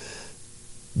this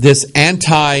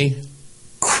Antichrist.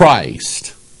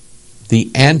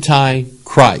 The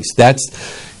Antichrist.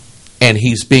 And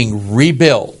he's being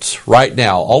rebuilt right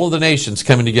now. All of the nations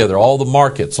coming together, all the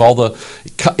markets, all the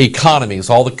economies,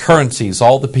 all the currencies,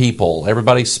 all the people,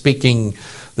 everybody speaking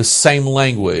the same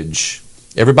language,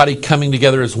 everybody coming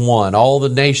together as one, all the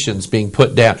nations being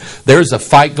put down. There's a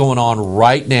fight going on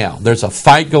right now. There's a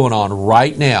fight going on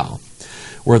right now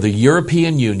where the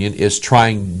European Union is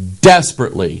trying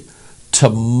desperately to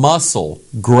muscle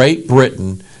Great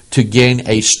Britain to gain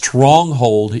a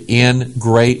stronghold in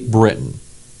Great Britain.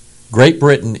 Great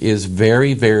Britain is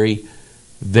very, very,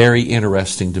 very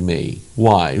interesting to me.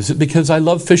 Why? Is it because I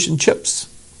love fish and chips?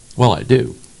 Well, I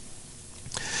do.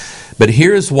 But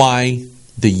here's why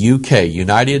the UK,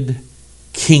 United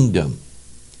Kingdom,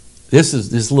 this is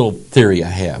this little theory I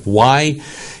have. Why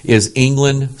is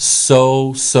England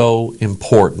so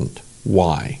important?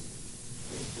 Why?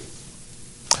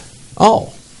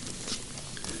 Oh,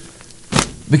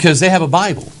 because they have a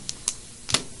Bible.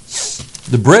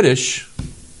 The British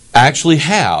actually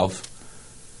have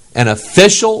an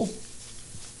official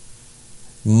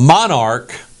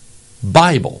monarch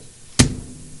Bible.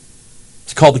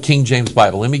 It's called the King James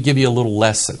Bible. Let me give you a little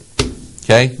lesson.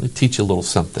 Okay? Let me teach you a little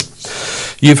something.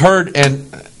 You've heard, and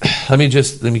let me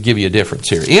give you a difference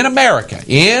here. In America,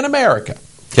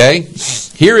 okay?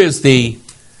 This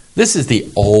is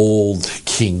the old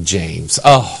King James.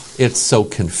 Oh, it's so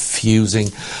confusing.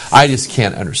 I just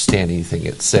can't understand anything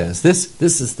it says. This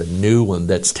is the new one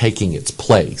that's taking its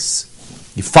place.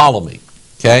 You follow me,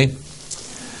 okay?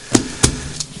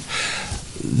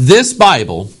 This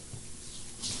Bible,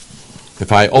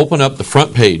 if I open up the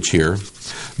front page here,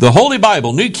 the Holy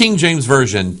Bible, New King James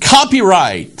Version,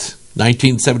 copyright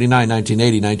 1979,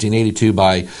 1980, 1982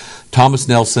 by Thomas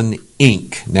Nelson,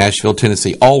 Inc., Nashville,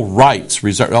 Tennessee. All rights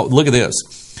reserved. Oh, look at this.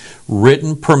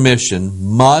 Written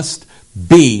permission must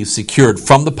be secured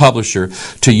from the publisher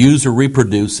to use or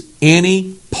reproduce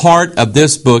any part of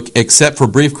this book except for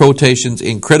brief quotations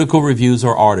in critical reviews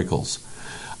or articles.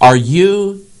 Are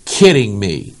you kidding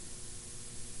me?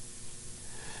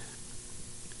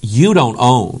 You don't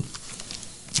own.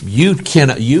 You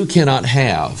cannot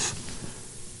have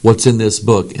what's in this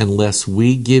book unless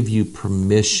we give you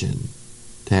permission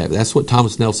to have it. That's what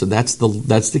Thomas Nelson, that's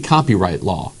the copyright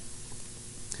law.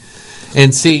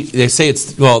 And see, they say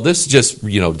this is just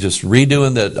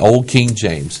redoing the old King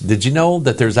James. Did you know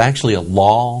that there's actually a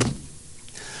law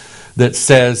that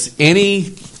says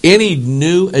any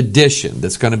new edition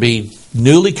that's going to be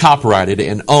newly copyrighted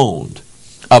and owned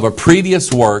of a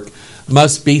previous work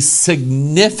must be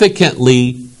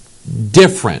significantly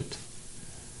different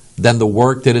than the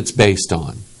work that it's based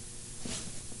on.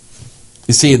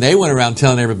 You see, and they went around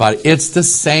telling everybody, it's the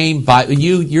same Bible.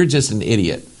 You're just an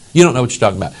idiot. You don't know what you're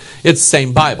talking about. It's the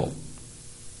same Bible.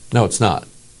 No, it's not.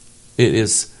 It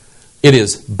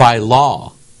is by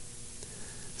law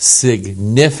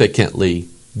significantly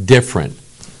different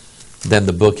than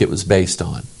the book it was based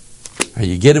on. Are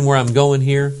you getting where I'm going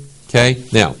here? Okay?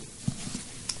 Now,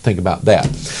 think about that.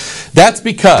 That's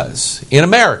because in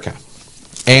America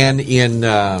and in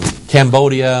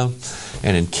Cambodia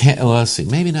and in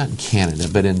maybe not in Canada,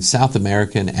 but in South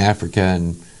America and Africa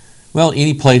and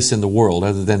any place in the world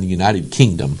other than the United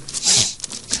Kingdom,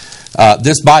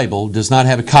 this Bible does not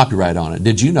have a copyright on it.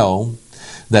 Did you know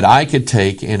that I could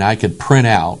take and I could print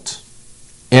out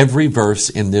every verse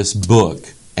in this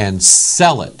book and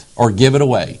sell it or give it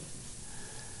away?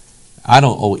 I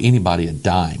don't owe anybody a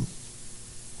dime.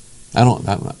 I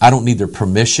don't need their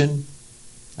permission.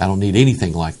 I don't need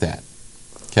anything like that.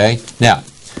 Okay? Now,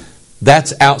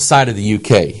 that's outside of the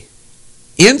UK.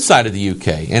 Inside of the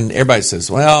UK, and everybody says,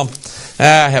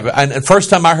 the first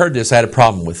time I heard this, I had a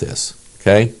problem with this.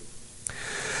 Okay?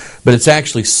 But it's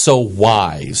actually so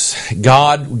wise.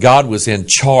 God was in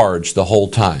charge the whole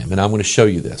time, and I'm going to show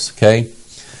you this. Okay?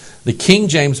 The King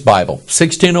James Bible,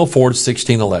 1604 to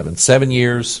 1611, 7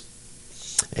 years,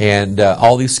 and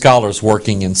all these scholars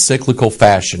working in cyclical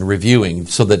fashion, reviewing,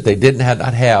 so that they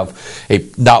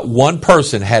not one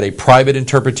person had a private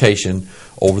interpretation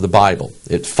over the Bible.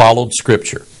 It followed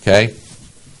Scripture. Okay?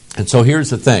 And so here's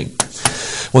the thing.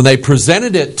 When they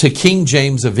presented it to King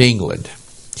James of England,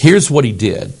 here's what he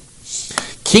did.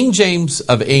 King James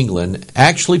of England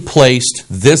actually placed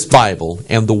this Bible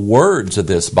and the words of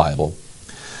this Bible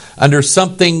under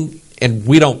something, and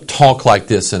we don't talk like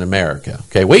this in America.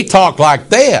 Okay, we talk like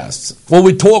this. Well,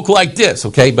 we talk like this.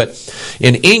 Okay, but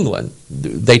in England,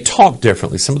 they talk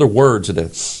differently. Some of the words are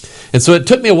different. And so it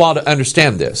took me a while to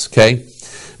understand this. Okay,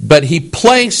 but he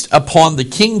placed upon the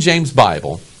King James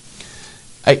Bible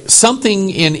something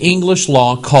in English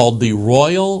law called the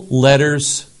Royal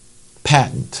Letters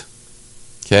Patent.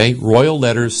 Okay, Royal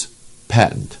Letters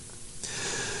Patent.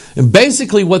 And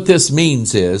basically what this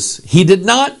means is he did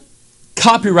not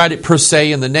copyright it per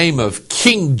se in the name of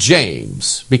King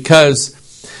James, because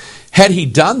had he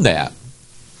done that,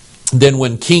 then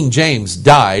when King James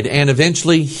died, and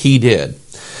eventually he did,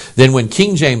 then when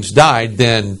King James died,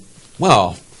 then,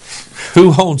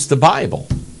 who owns the Bible?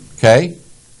 Okay?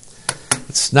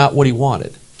 It's not what he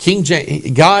wanted. King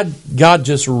James, God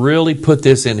just really put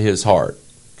this in his heart.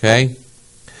 Okay?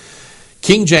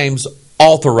 King James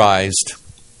authorized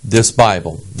this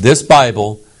Bible. This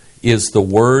Bible is the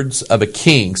words of a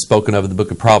king spoken of in the book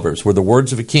of Proverbs. Where the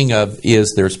words of a king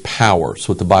there's power. That's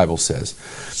what the Bible says.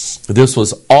 This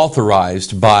was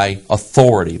authorized by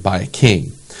authority, by a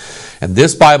king. And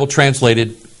this Bible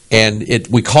translated, and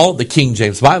we call it the King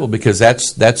James Bible because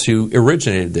that's who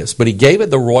originated this. But he gave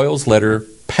it the Royal's Letter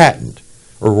Patent,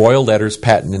 or Royal Letters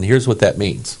Patent. And here's what that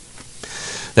means.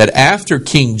 That after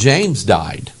King James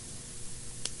died,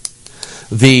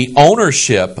 the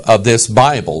ownership of this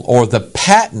Bible, or the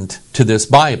patent to this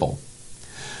Bible,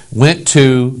 went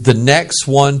to the next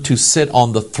one to sit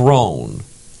on the throne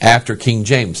after King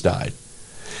James died.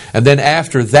 And then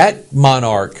after that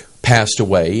monarch passed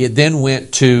away, it then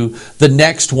went to the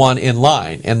next one in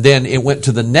line. And then it went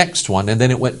to the next one, and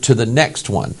then it went to the next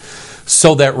one.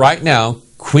 So that right now,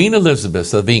 Queen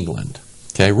Elizabeth of England,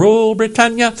 okay, rule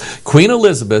Britannia, Queen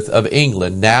Elizabeth of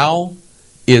England now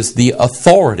is the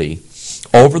authority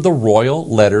over the Royal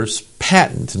Letters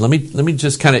Patent. And let me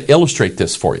just kind of illustrate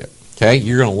this for you. Okay,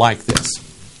 you're going to like this.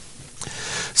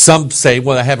 Some say,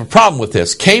 I have a problem with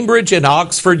this. Cambridge and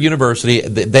Oxford University,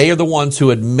 they are the ones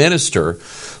who administer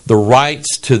the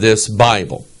rights to this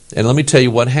Bible. And let me tell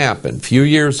you what happened. A few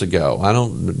years ago, I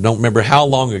don't remember how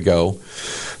long ago,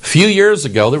 a few years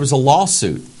ago, there was a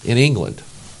lawsuit in England.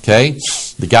 Okay?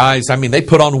 The guys, they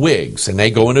put on wigs and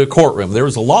they go into a courtroom. There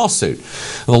was a lawsuit.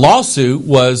 And the lawsuit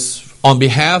was on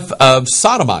behalf of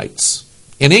sodomites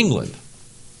in England.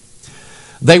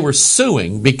 They were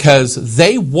suing because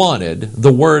they wanted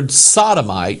the word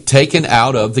sodomite taken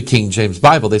out of the King James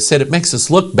Bible. They said it makes us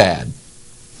look bad.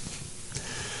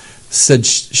 Said,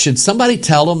 should somebody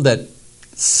tell them that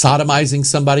sodomizing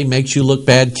somebody makes you look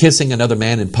bad? Kissing another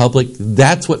man in public,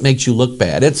 that's what makes you look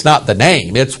bad. It's not the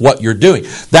name, it's what you're doing.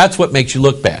 That's what makes you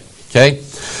look bad. Okay?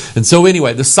 And so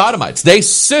anyway, the sodomites, they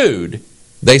sued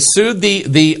the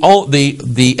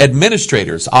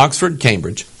administrators, Oxford and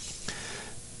Cambridge,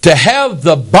 to have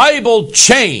the Bible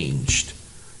changed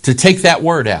to take that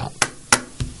word out.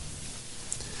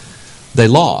 They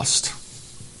lost.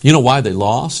 You know why they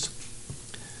lost?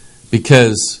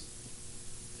 Because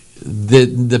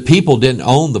the people didn't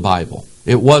own the Bible.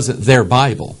 It wasn't their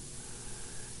Bible.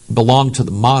 It belonged to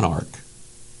the monarch.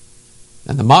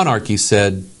 And the monarchy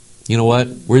said, you know what?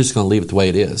 We're just going to leave it the way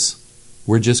it is.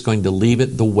 We're just going to leave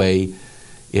it the way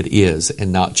it is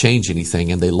and not change anything.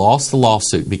 And they lost the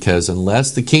lawsuit because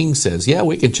unless the king says, yeah,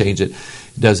 we can change it,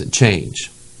 it doesn't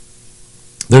change.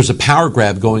 There's a power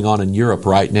grab going on in Europe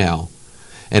right now,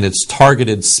 and it's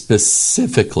targeted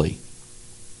specifically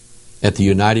at the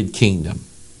United Kingdom.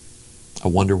 I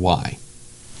wonder why.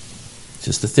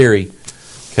 Just a theory,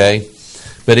 okay?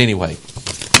 But anyway,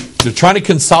 they're trying to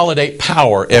consolidate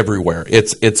power everywhere.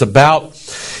 It's about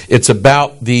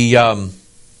the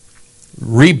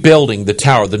rebuilding the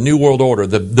tower, the New World Order,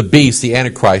 the beast, the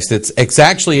Antichrist. It's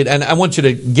actually, and I want you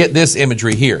to get this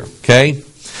imagery here, okay?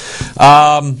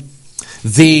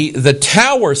 The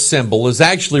tower symbol is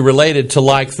actually related to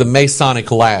like the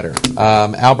Masonic ladder.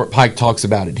 Albert Pike talks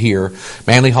about it here.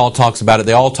 Manly Hall talks about it.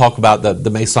 They all talk about the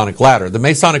Masonic ladder. The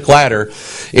Masonic ladder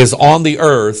is on the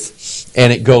earth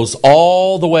and it goes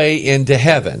all the way into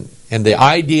heaven. And the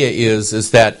idea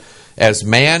is that as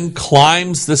man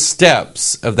climbs the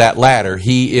steps of that ladder,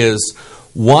 he is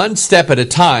one step at a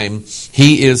time,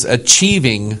 he is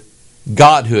achieving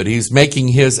godhood. He's making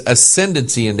his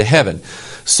ascendancy into heaven.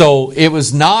 So it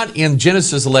was not in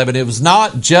Genesis 11, it was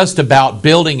not just about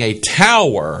building a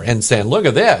tower and saying, look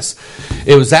at this.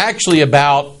 It was actually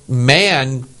about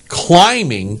man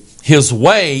climbing his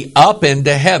way up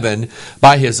into heaven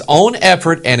by his own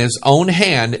effort and his own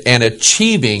hand and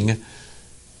achieving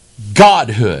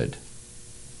godhood.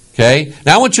 Okay?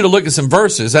 Now I want you to look at some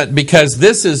verses because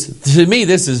this is, to me,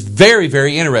 this is very,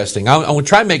 very interesting. I want to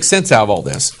try and make sense out of all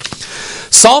this.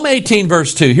 Psalm 18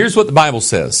 verse 2, here's what the Bible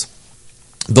says.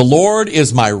 The Lord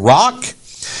is my rock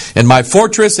and my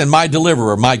fortress and my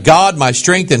deliverer, my God, my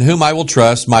strength in whom I will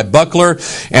trust, my buckler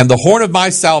and the horn of my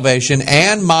salvation,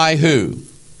 and my who?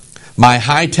 My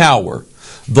high tower.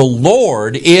 The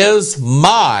Lord is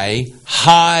my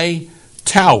high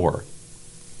tower.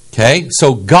 Okay,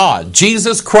 so God,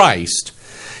 Jesus Christ,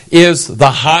 is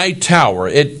the high tower.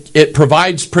 It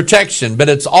provides protection, but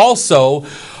it's also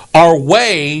our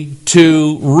way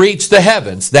to reach the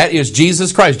heavens. That is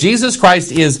Jesus Christ. Jesus Christ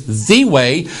is the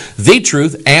way, the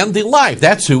truth, and the life.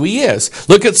 That's who He is.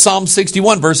 Look at Psalm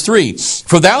 61, verse 3.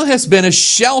 For thou hast been a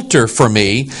shelter for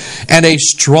me, and a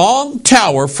strong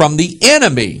tower from the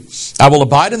enemy. I will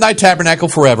abide in thy tabernacle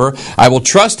forever. I will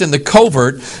trust in the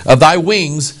covert of thy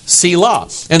wings, Selah.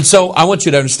 And so I want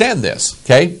you to understand this,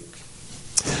 okay?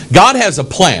 God has a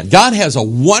plan. God has a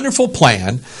wonderful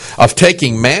plan of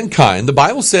taking mankind. The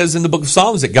Bible says in the book of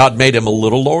Psalms that God made him a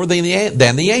little lower than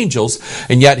the angels,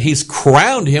 and yet He's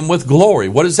crowned him with glory.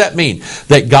 What does that mean?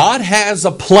 That God has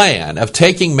a plan of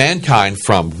taking mankind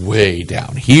from way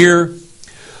down here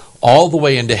all the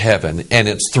way into heaven, and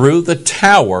it's through the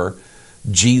tower,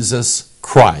 Jesus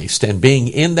Christ. And being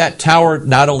in that tower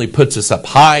not only puts us up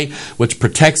high, which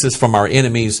protects us from our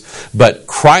enemies, but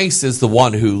Christ is the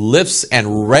one who lifts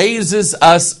and raises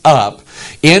us up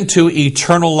into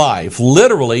eternal life,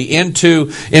 literally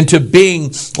into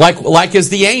being like as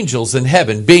the angels in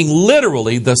heaven, being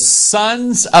literally the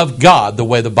sons of God, the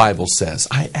way the Bible says.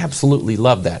 I absolutely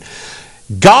love that.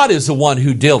 God is the one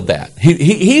who did that.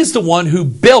 He's the one who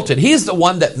built it. He's the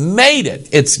one that made it.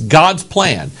 It's God's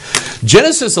plan.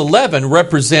 Genesis 11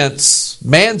 represents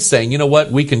man saying, you know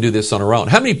what, we can do this on our own.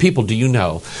 How many people do you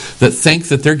know that think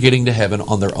that they're getting to heaven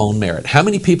on their own merit? How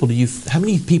many people do you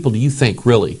think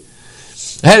really?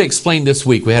 I had to explain this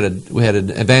week. We had an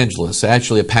evangelist,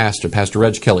 actually a pastor, Pastor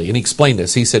Reg Kelly, and he explained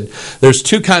this. He said, there's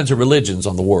two kinds of religions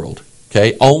on the world.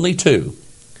 Okay, only two.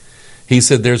 He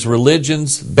said there's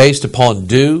religions based upon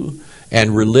do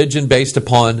and religion based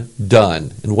upon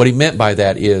done. And what he meant by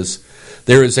that is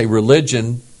There is a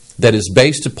religion that is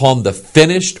based upon the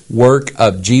finished work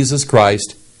of Jesus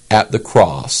Christ at the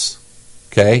cross.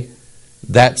 Okay?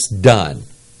 That's done.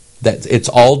 It's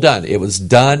all done. It was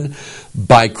done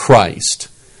by Christ.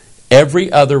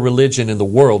 Every other religion in the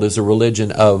world is a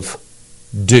religion of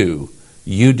do.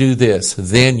 You do this,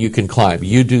 then you can climb.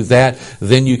 You do that,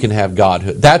 then you can have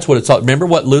godhood. That's what it's all. Remember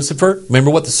what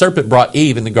the serpent brought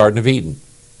Eve in the Garden of Eden.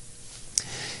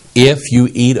 If you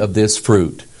eat of this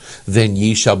fruit, then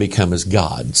ye shall become as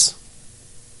gods.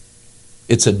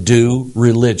 It's a do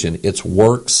religion. It's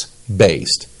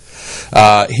works-based.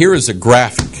 Here is a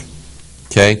graphic.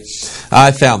 Okay,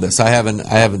 I found this. I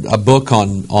have a book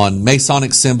on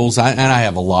Masonic symbols, and I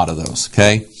have a lot of those.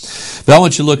 Okay, but I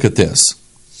want you to look at this.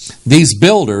 These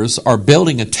builders are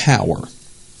building a tower.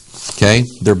 Okay,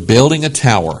 they're building a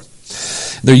tower.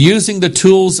 They're using the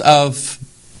tools of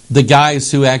the guys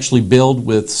who actually build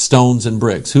with stones and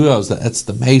bricks. Who knows that? That's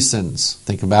the Masons.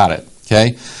 Think about it.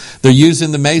 Okay, they're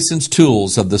using the Masons'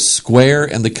 tools of the square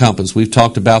and the compass. We've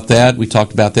talked about that. We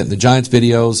talked about that in the Giants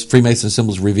videos. Freemason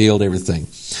symbols revealed everything.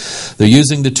 They're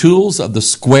using the tools of the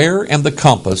square and the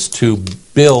compass to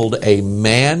build a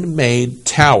man-made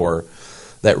tower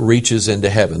that reaches into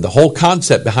heaven. The whole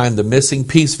concept behind the missing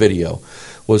piece video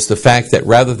was the fact that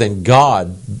rather than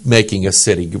God making a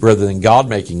city, rather than God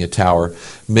making a tower,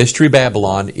 Mystery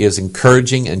Babylon is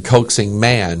encouraging and coaxing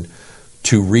man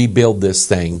to rebuild this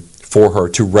thing for her,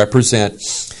 to represent.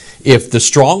 If the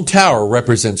strong tower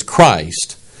represents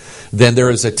Christ, then there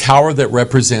is a tower that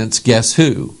represents, guess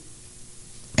who?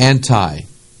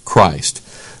 Anti-Christ.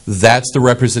 That's the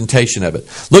representation of it.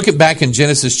 Look at back in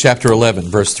Genesis chapter 11,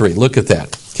 verse 3. Look at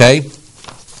that. Okay?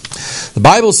 The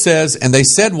Bible says, and they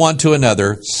said one to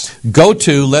another, go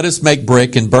to, let us make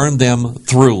brick and burn them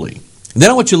thoroughly. And then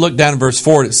I want you to look down in verse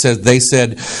 4. It says, they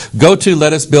said, go to,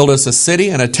 let us build us a city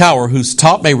and a tower whose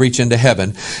top may reach into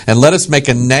heaven, and let us make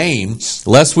a name,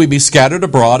 lest we be scattered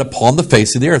abroad upon the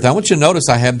face of the earth. I want you to notice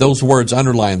I have those words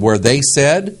underlined. Where they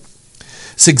said,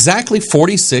 it's exactly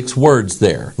 46 words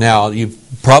there. Now, you've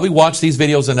probably watched these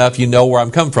videos enough, you know where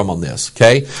I'm coming from on this.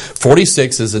 Okay,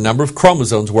 46 is the number of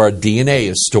chromosomes where our DNA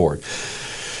is stored.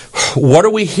 What are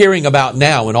we hearing about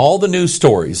now in all the news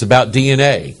stories about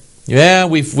DNA? Yeah,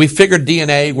 we figured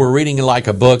DNA. We're reading it like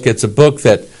a book. It's a book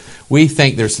that we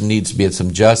think there needs to be some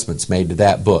adjustments made to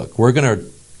that book. We're gonna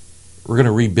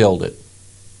rebuild it.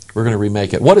 We're gonna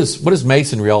remake it. What is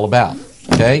Masonry all about?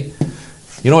 Okay,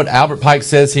 you know what Albert Pike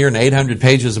says here in 800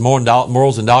 pages of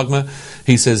Morals and Dogma.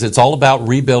 He says it's all about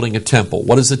rebuilding a temple.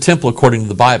 What is a temple according to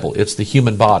the Bible? It's the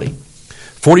human body.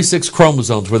 46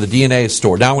 chromosomes where the DNA is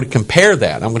stored. Now I'm going to compare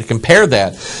that. I'm going to compare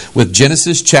that with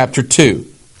Genesis chapter 2.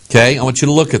 Okay, I want you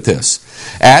to look at this.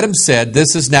 Adam said,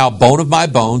 this is now bone of my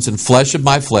bones and flesh of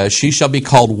my flesh. She shall be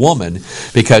called woman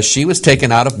because she was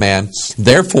taken out of man.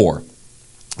 Therefore,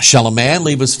 shall a man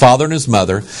leave his father and his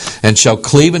mother and shall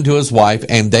cleave unto his wife,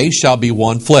 and they shall be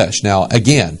one flesh. Now,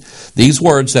 again, these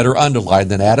words that are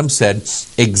underlined, that Adam said,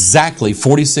 exactly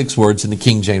 46 words in the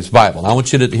King James Bible. Now, I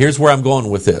want you to, here's where I'm going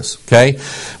with this, okay?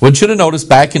 I want you to notice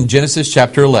back in Genesis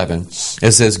chapter 11,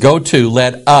 it says, go to,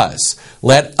 let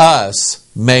us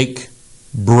make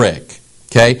brick,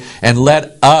 okay? And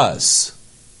let us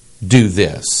do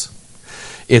this.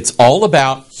 It's all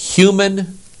about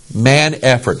human man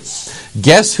effort.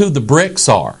 Guess who the bricks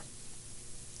are?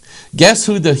 Guess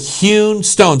who the hewn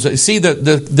stones are? See,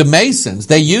 the masons,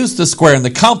 they used the square and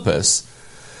the compass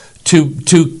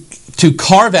to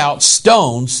carve out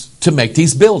stones to make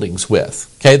these buildings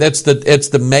with. Okay, it's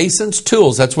the masons'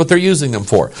 tools. That's what they're using them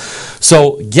for.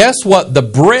 So guess what the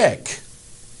brick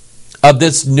of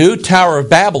this new Tower of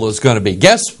Babel is going to be?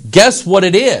 Guess what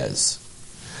it is?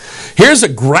 Here's a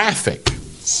graphic.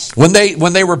 When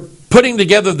they were putting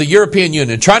together the European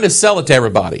Union, trying to sell it to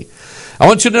everybody, I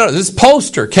want you to know, this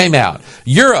poster came out.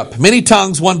 Europe, many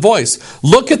tongues, one voice.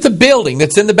 Look at the building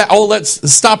that's in the back. Oh,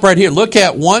 let's stop right here. Look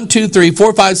at 1, 2, 3,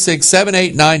 4, 5, 6, 7,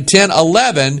 8, 9, 10,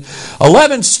 11.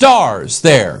 11 stars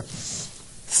there.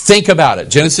 Think about it.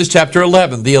 Genesis chapter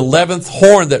 11, the 11th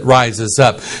horn that rises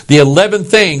up, the 11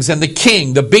 things, and the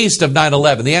king, the beast of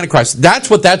 9/11, the Antichrist. That's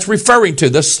what that's referring to.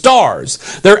 The stars,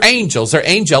 they're angels, they're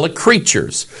angelic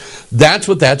creatures. That's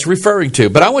what that's referring to.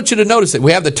 But I want you to notice that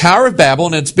we have the Tower of Babel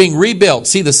and it's being rebuilt.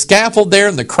 See the scaffold there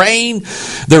and the crane?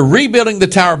 They're rebuilding the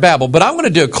Tower of Babel. But I'm going to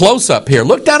do a close-up here.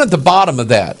 Look down at the bottom of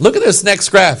that. Look at this next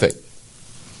graphic.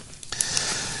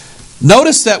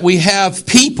 Notice that we have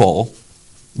people,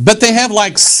 but they have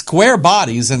like square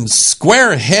bodies and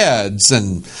square heads,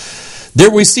 and there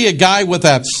we see a guy with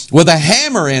a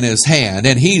hammer in his hand,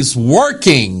 and he's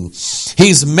working.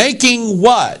 He's making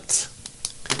what?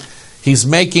 He's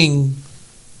making,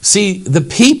 see, the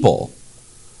people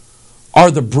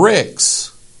are the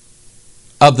bricks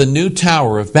of the new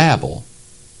Tower of Babel.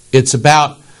 It's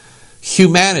about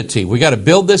humanity. We got to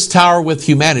build this tower with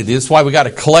humanity. That's why we got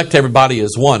to collect everybody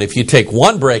as one. If you take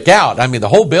one brick out, the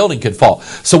whole building could fall.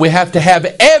 So we have to have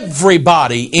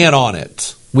everybody in on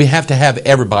it. We have to have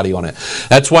everybody on it.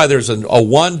 That's why there's a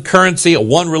one currency, a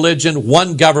one religion,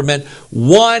 one government,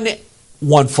 one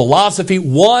philosophy,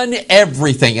 one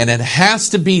everything. And it has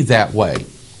to be that way.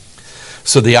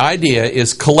 So the idea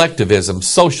is collectivism,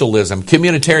 socialism,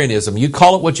 communitarianism. You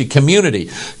call it what you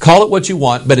community, call it what you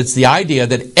want, but it's the idea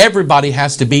that everybody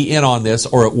has to be in on this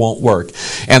or it won't work.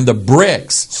 And the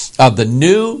bricks of the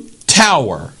new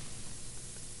tower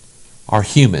are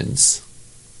humans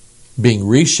being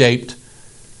reshaped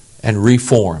and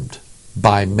reformed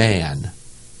by man.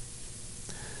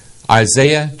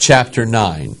 Isaiah chapter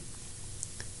 9,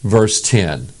 verse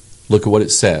 10. Look at what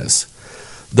it says.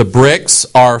 The bricks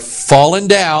are fallen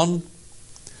down,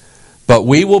 but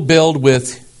we will build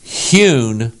with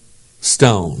hewn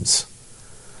stones.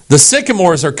 The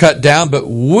sycamores are cut down, but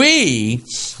we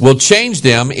will change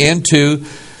them into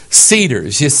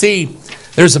cedars. You see,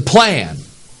 there's a plan.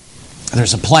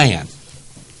 There's a plan.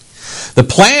 The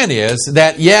plan is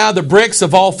that, the bricks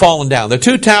have all fallen down. The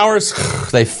two towers,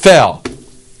 they fell.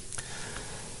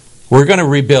 We're going to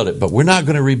rebuild it, but we're not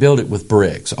going to rebuild it with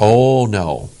bricks. Oh,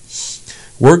 no.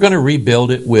 We're going to rebuild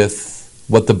it with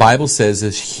what the Bible says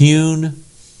is hewn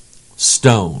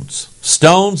stones.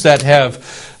 Stones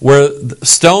where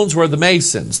the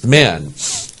masons, the men,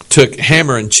 took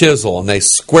hammer and chisel and they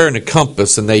squared a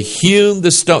compass and they hewn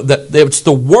the stone. It's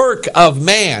the work of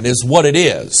man is what it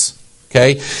is.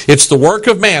 Okay? It's the work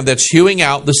of man that's hewing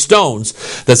out the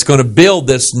stones that's going to build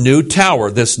this new tower,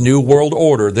 this new world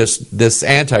order, this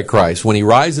Antichrist. When he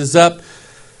rises up,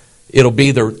 it'll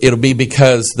be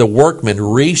because the workmen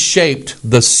reshaped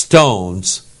the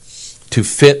stones to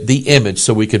fit the image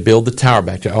so we could build the tower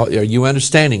back. Are you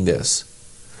understanding this?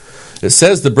 It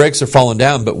says the bricks are fallen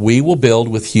down, but we will build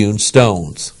with hewn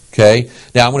stones. Okay?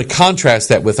 Now I'm going to contrast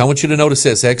that with, I want you to notice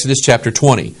this, Exodus chapter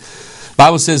 20. The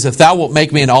Bible says, if thou wilt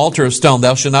make me an altar of stone,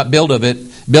 thou shalt not build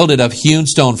it of hewn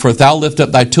stone, for if thou lift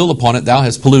up thy tool upon it, thou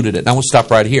hast polluted it. Now I want to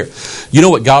stop right here. You know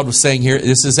what God was saying here?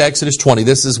 This is Exodus 20.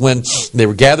 This is when they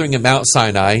were gathering at Mount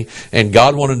Sinai, and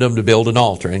God wanted them to build an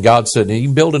altar. And God said, you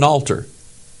can build an altar,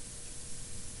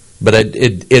 but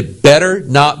it better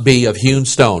not be of hewn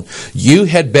stone. You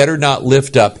had better not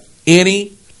lift up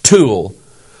any tool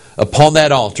upon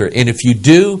that altar. And if you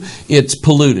do, it's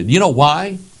polluted. You know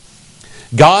why?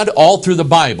 God, all through the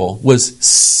Bible, was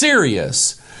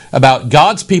serious about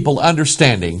God's people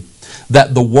understanding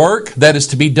that the work that is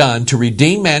to be done to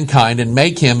redeem mankind and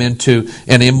make him into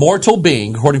an immortal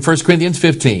being, according to 1 Corinthians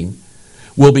 15,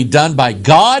 will be done by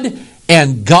God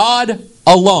and God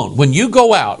alone. When you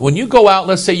go out,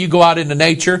 let's say you go out into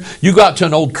nature, you go out to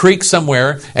an old creek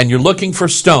somewhere and you're looking for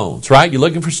stones, right? You're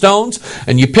looking for stones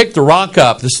and you pick the rock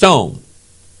up, the stone.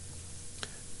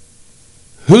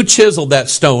 Who chiseled that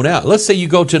stone out? Let's say you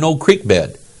go to an old creek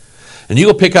bed and you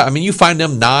go pick up, you find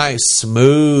them nice,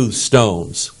 smooth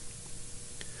stones.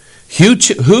 Who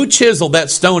chiseled that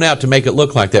stone out to make it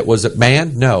look like that? Was it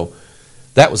man? No.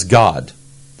 That was God.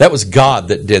 That was God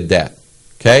that did that.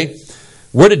 Okay?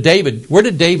 Where did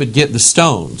David get the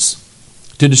stones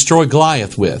to destroy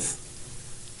Goliath with?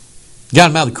 Got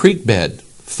him out of the creek bed.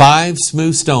 5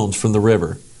 smooth stones from the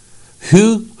river.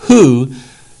 Who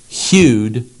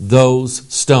hewed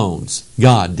those stones?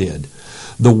 God did.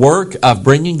 The work of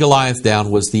bringing Goliath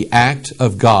down was the act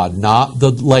of God, not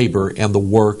the labor and the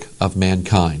work of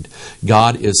mankind.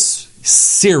 God is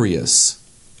serious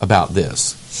about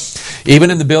this. Even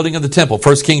in the building of the temple,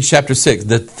 1 Kings chapter 6,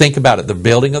 think about it, the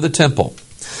building of the temple.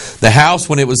 The house,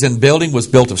 when it was in building, was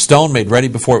built of stone, made ready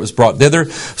before it was brought thither,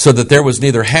 so that there was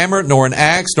neither hammer, nor an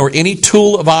axe, nor any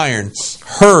tool of iron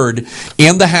heard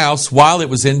in the house while it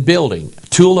was in building.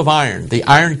 Tool of iron, the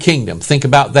Iron Kingdom. Think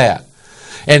about that.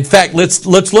 In fact,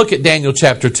 let's look at Daniel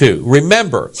chapter 2.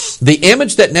 Remember, the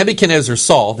image that Nebuchadnezzar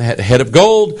saw, the head of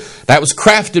gold, that was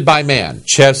crafted by man.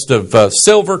 Chest of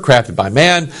silver, crafted by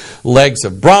man. Legs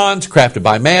of bronze, crafted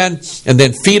by man. And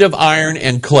then feet of iron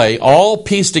and clay, all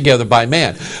pieced together by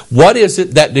man. What is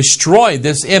it that destroyed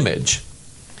this image?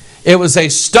 It was a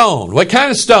stone. What kind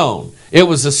of stone? It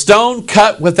was a stone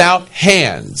cut without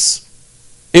hands.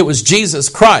 It was Jesus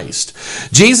Christ.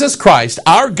 Jesus Christ,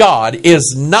 our God,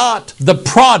 is not the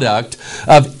product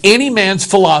of any man's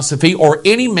philosophy or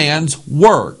any man's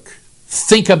work.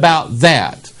 Think about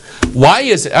that. Why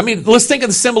is it? Let's think of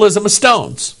the symbolism of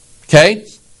stones. Okay?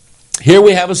 Here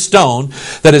we have a stone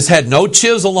that has had no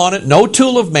chisel on it, no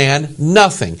tool of man,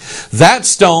 nothing. That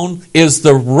stone is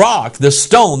the rock, the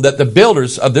stone that the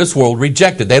builders of this world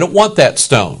rejected. They don't want that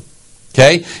stone.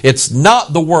 Okay? It's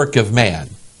not the work of man.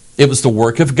 It was the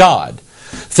work of God.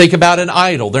 Think about an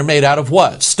idol. They're made out of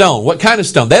what? Stone. What kind of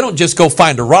stone? They don't just go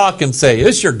find a rock and say,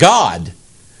 "It's your God."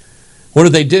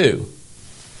 What do?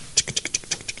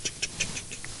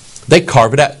 They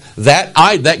carve it out.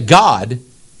 That God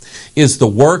is the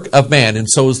work of man, and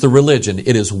so is the religion.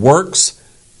 It is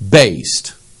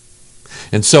works-based.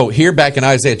 And so here back in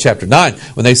Isaiah chapter 9,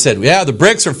 when they said, "Yeah, the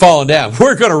bricks are falling down.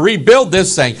 We're going to rebuild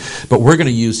this thing, but we're going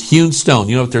to use hewn stone."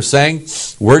 You know what they're saying?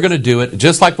 We're going to do it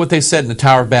just like what they said in the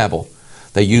Tower of Babel.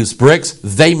 They used bricks.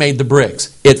 They made the bricks.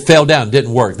 It fell down.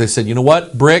 Didn't work. They said, "You know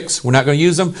what? Bricks, we're not going to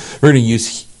use them. We're going to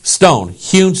use stone,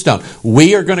 hewn stone.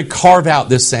 We are going to carve out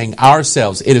this thing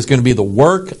ourselves. It is going to be the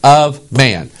work of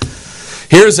man."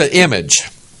 Here's an image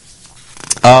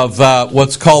of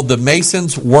what's called the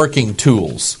mason's working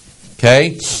tools.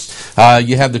 Okay,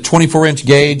 you have the 24-inch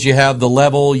gauge, you have the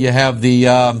level, you have the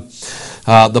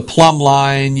plumb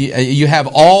line, you have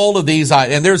all of these.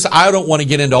 And I don't want to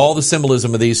get into all the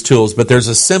symbolism of these tools, but there's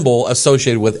a symbol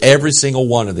associated with every single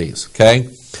one of these. Okay,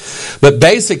 but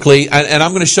basically, and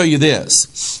I'm going to show you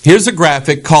this. Here's a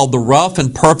graphic called the rough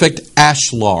and perfect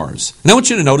ashlars. And I want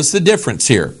you to notice the difference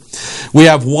here. We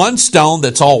have one stone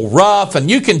that's all rough, and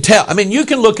you can tell. I mean, you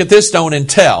can look at this stone and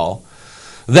tell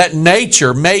that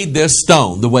nature made this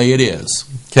stone the way it is.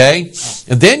 Okay?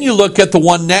 And then you look at the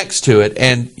one next to it,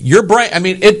 and your brain, I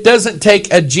mean, it doesn't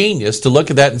take a genius to look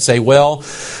at that and say, well,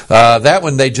 that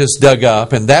one they just dug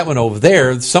up, and that one over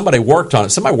there, somebody worked on it.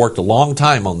 Somebody worked a long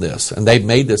time on this, and they've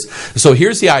made this. So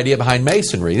here's the idea behind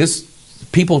masonry.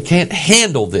 People can't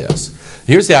handle this.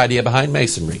 Here's the idea behind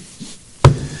masonry.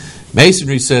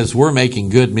 Masonry says, we're making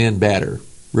good men better.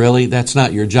 Really? That's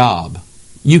not your job.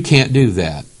 You can't do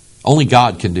that. Only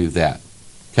God can do that.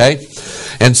 Okay?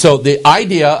 And so the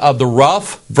idea of the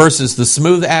rough versus the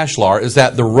smooth ashlar is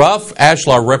that the rough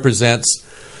ashlar represents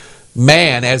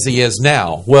man as he is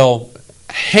now. Well,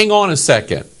 hang on a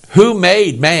second. Who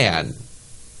made man?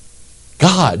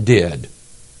 God did.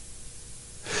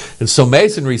 And so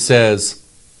masonry says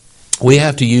we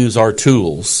have to use our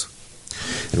tools.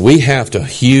 And we have to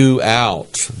hew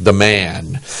out the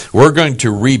man. We're going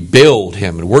to rebuild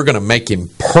him, and we're going to make him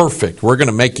perfect. We're going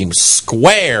to make him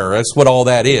square. That's what all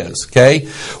that is, okay?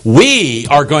 We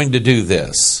are going to do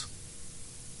this.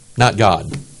 Not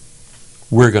God.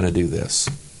 We're going to do this.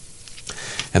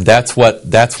 And that's what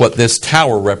this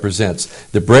tower represents.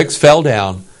 The bricks fell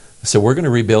down, so we're going to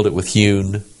rebuild it with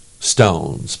hewn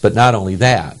stones. But not only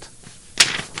that.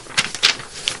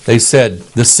 They said,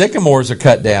 the sycamores are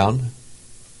cut down.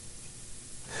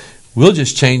 We'll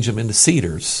just change them into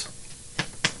cedars.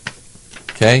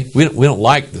 Okay? We don't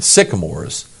like the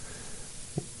sycamores.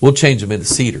 We'll change them into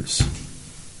cedars.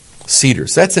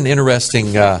 Cedars. That's an interesting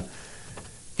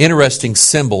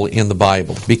symbol in the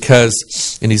Bible,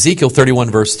 because in Ezekiel 31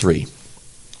 verse 3,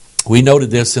 we noted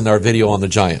this in our video on the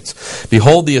giants.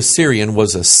 Behold, the Assyrian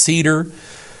was a cedar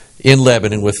in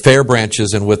Lebanon with fair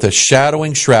branches and with a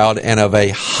shadowing shroud and of a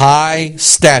high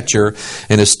stature,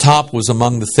 and his top was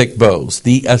among the thick boughs.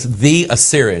 The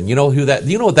Assyrian. You know who that?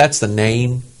 You know what that's the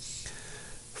name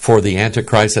for the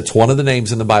Antichrist? That's one of the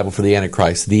names in the Bible for the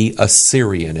Antichrist, the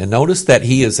Assyrian. And notice that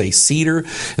he is a cedar,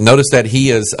 and notice that he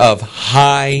is of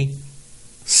high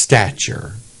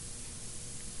stature.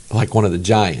 Like one of the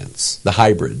giants, the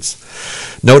hybrids.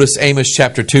 Notice Amos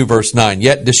chapter 2 verse 9.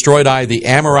 Yet destroyed I the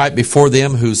Amorite before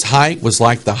them, whose height was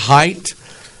like the height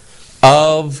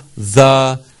of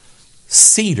the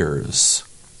cedars.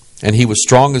 And he was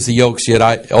strong as the oaks,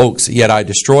 yet I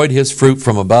destroyed his fruit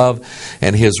from above,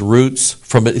 and his roots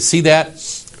from... See that?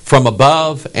 From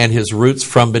above, and his roots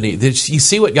from beneath. Did you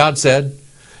see what God said?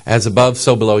 As above,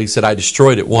 so below. He said, I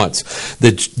destroyed it once.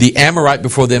 The Amorite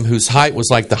before them, whose height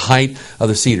was like the height of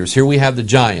the cedars. Here we have the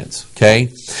giants,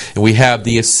 okay? And we have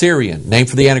the Assyrian, named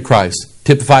for the Antichrist,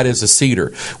 typified as a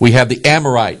cedar. We have the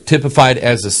Amorite, typified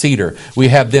as a cedar. We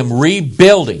have them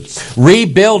rebuilding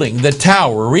the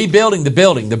tower, rebuilding the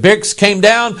building. The bricks came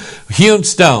down, hewn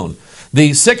stone.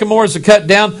 The sycamores are cut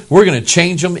down. We're going to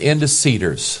change them into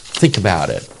cedars. Think about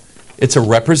it. It's a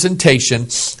representation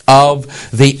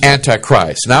of the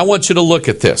Antichrist. Now I want you to look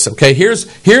at this. Okay,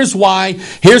 here's why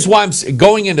I'm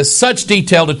going into such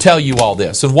detail to tell you all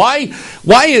this. And why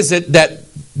is it that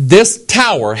this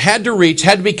tower had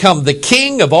to become the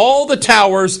king of all the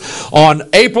towers on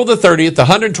April the 30th, the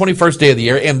 121st day of the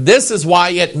year, and this is why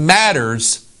it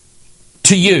matters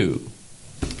to you.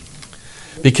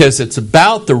 Because it's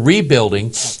about the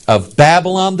rebuilding of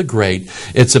Babylon the Great.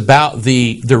 It's about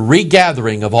the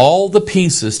regathering of all the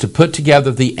pieces to put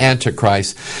together the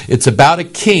Antichrist. It's about a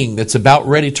king that's about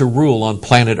ready to rule on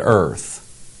planet Earth.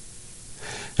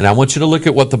 And I want you to look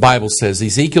at what the Bible says.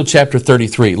 Ezekiel chapter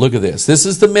 33. Look at this. This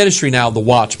is the ministry now of the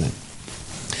Watchman.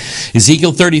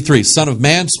 Ezekiel 33, Son of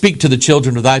man, speak to the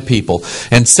children of thy people,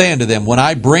 and say unto them, when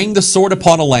I bring the sword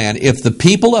upon a land, if the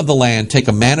people of the land take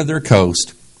a man of their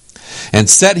coast, and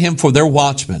set him for their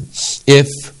watchman, if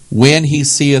when he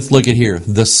seeth, look at here,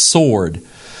 the sword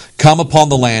come upon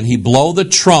the land, he blow the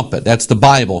trumpet, that's the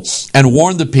Bible, and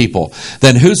warn the people,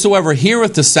 then whosoever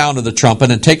heareth the sound of the trumpet,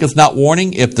 and taketh not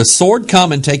warning, if the sword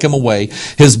come and take him away,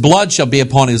 his blood shall be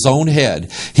upon his own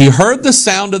head. He heard the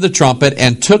sound of the trumpet,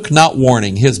 and took not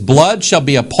warning. His blood shall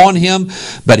be upon him,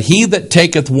 but he that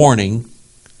taketh warning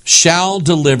shall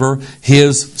deliver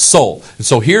his soul. And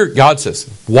so here God says,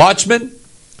 watchman,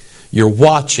 you're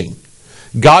watching.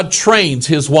 God trains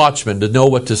His watchmen to know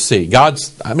what to see.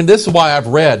 This is why I've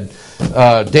read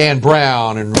Dan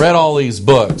Brown and read all these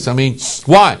books.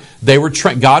 Why? They were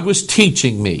God was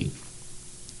teaching me.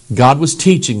 God was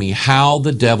teaching me how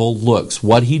the devil looks,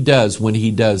 what he does when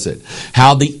he does it,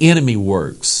 how the enemy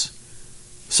works.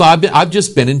 So I've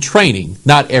just been in training.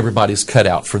 Not everybody's cut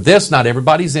out for this. Not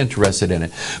everybody's interested in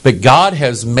it. But God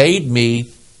has made me.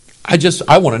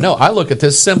 I want to know. I look at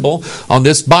this symbol on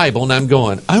this Bible and I'm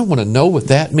going, I want to know what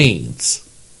that means.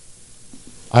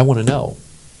 I want to know.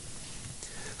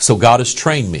 So God has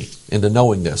trained me into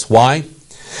knowing this. Why?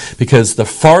 Because the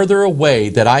farther away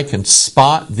that I can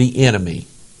spot the enemy,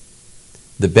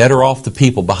 the better off the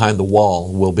people behind the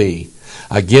wall will be.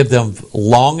 I give them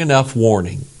long enough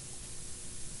warning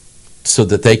so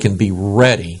that they can be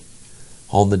ready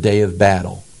on the day of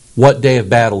battle. What day of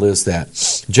battle is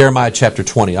that? Jeremiah chapter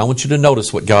 20. I want you to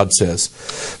notice what God says.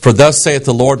 For thus saith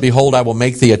the Lord, behold, I will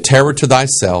make thee a terror to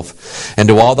thyself and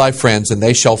to all thy friends, and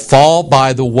they shall fall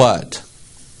by the what?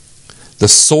 The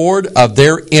sword of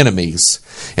their enemies,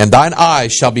 and thine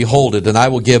eyes shall behold it, and I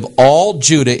will give all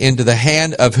Judah into the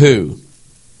hand of who?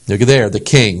 Look at there, the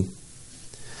king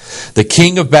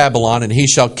of Babylon, and he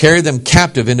shall carry them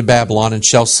captive into Babylon, and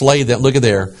shall slay them. Look at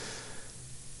there.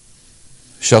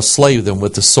 Shall slay them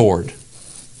with the sword.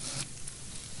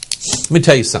 Let me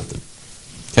tell you something.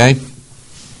 Okay?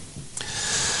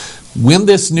 When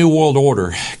this new world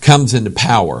order comes into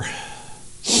power,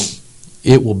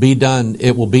 it will be done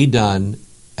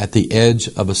at the edge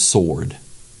of a sword.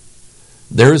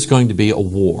 There is going to be a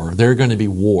war. There are going to be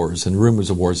wars and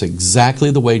rumors of wars, exactly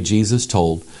the way Jesus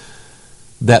told,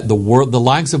 that the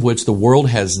likes of which the world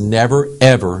has never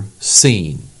ever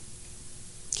seen.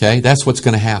 Okay? That's what's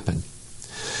going to happen.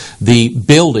 The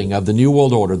building of the New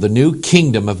World Order, the new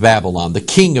kingdom of Babylon, the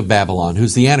king of Babylon,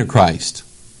 who's the Antichrist,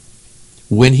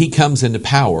 when he comes into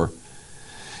power,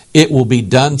 it will be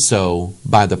done so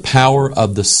by the power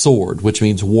of the sword, which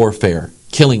means warfare,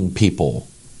 killing people.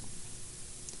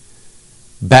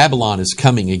 Babylon is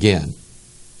coming again.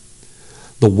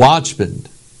 The watchmen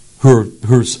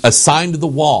who's assigned to the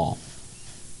wall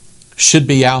should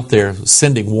be out there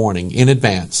sending warning in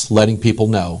advance, letting people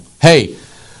know, hey,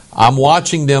 I'm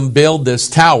watching them build this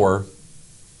tower.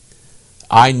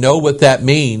 I know what that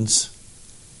means.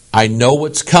 I know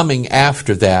what's coming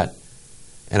after that.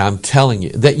 And I'm telling you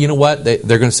that, you know what? They're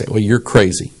going to say, well, you're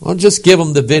crazy. Well, just give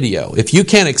them the video. If you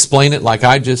can't explain it like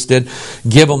I just did,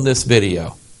 give them this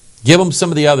video. Give them some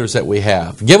of the others that we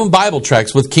have. Give them Bible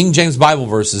tracts with King James Bible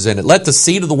verses in it. Let the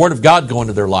seed of the Word of God go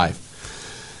into their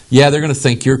life. Yeah, they're going to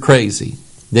think you're crazy.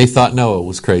 They thought Noah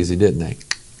was crazy, didn't they?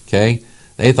 Okay?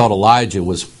 They thought Elijah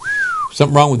was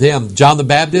something wrong with him. John the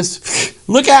Baptist,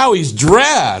 look how he's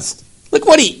dressed. Look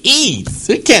what he eats.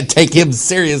 You can't take him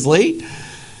seriously.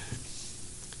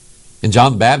 And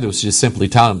John the Baptist was just simply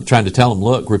trying to tell him,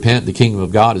 look, repent, the kingdom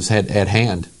of God is at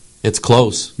hand. It's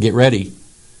close. Get ready.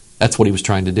 That's what he was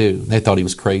trying to do. They thought he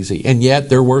was crazy. And yet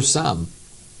there were some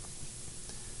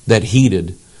that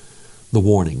heeded the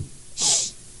warning.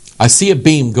 I see a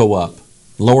beam go up,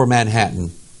 Lower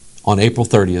Manhattan, on April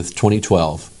 30th,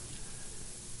 2012.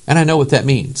 And I know what that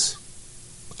means.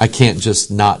 I can't just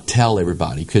not tell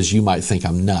everybody because you might think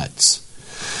I'm nuts.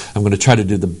 I'm going to try to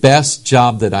do the best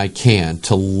job that I can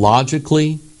to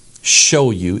logically show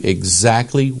you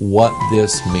exactly what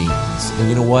this means. And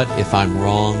you know what? If I'm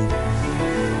wrong,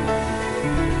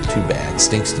 too bad.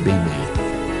 Stinks to be me.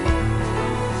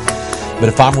 But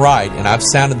if I'm right and I've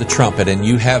sounded the trumpet and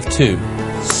you have too,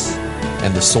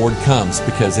 and the sword comes,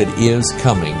 because it is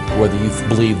coming, whether you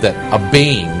believe that a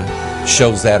beam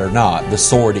shows that or not, the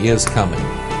sword is coming.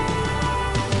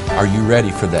 Are you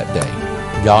ready for that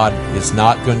day? God is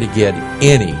not going to get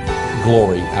any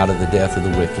glory out of the death of the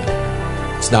wicked.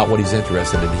 It's not what He's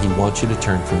interested in. He wants you to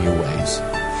turn from your ways.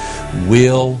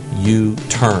 Will you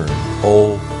turn,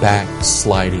 oh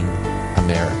backsliding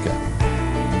America?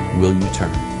 Will you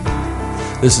turn?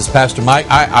 This is Pastor Mike.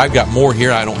 I've got more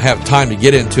here. I don't have time to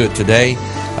get into it today.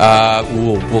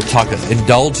 We'll talk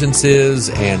indulgences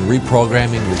and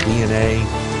reprogramming your DNA.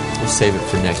 We'll save it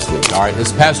for next week. All right,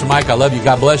 this is Pastor Mike. I love you.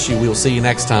 God bless you. We'll see you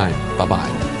next time.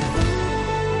 Bye-bye.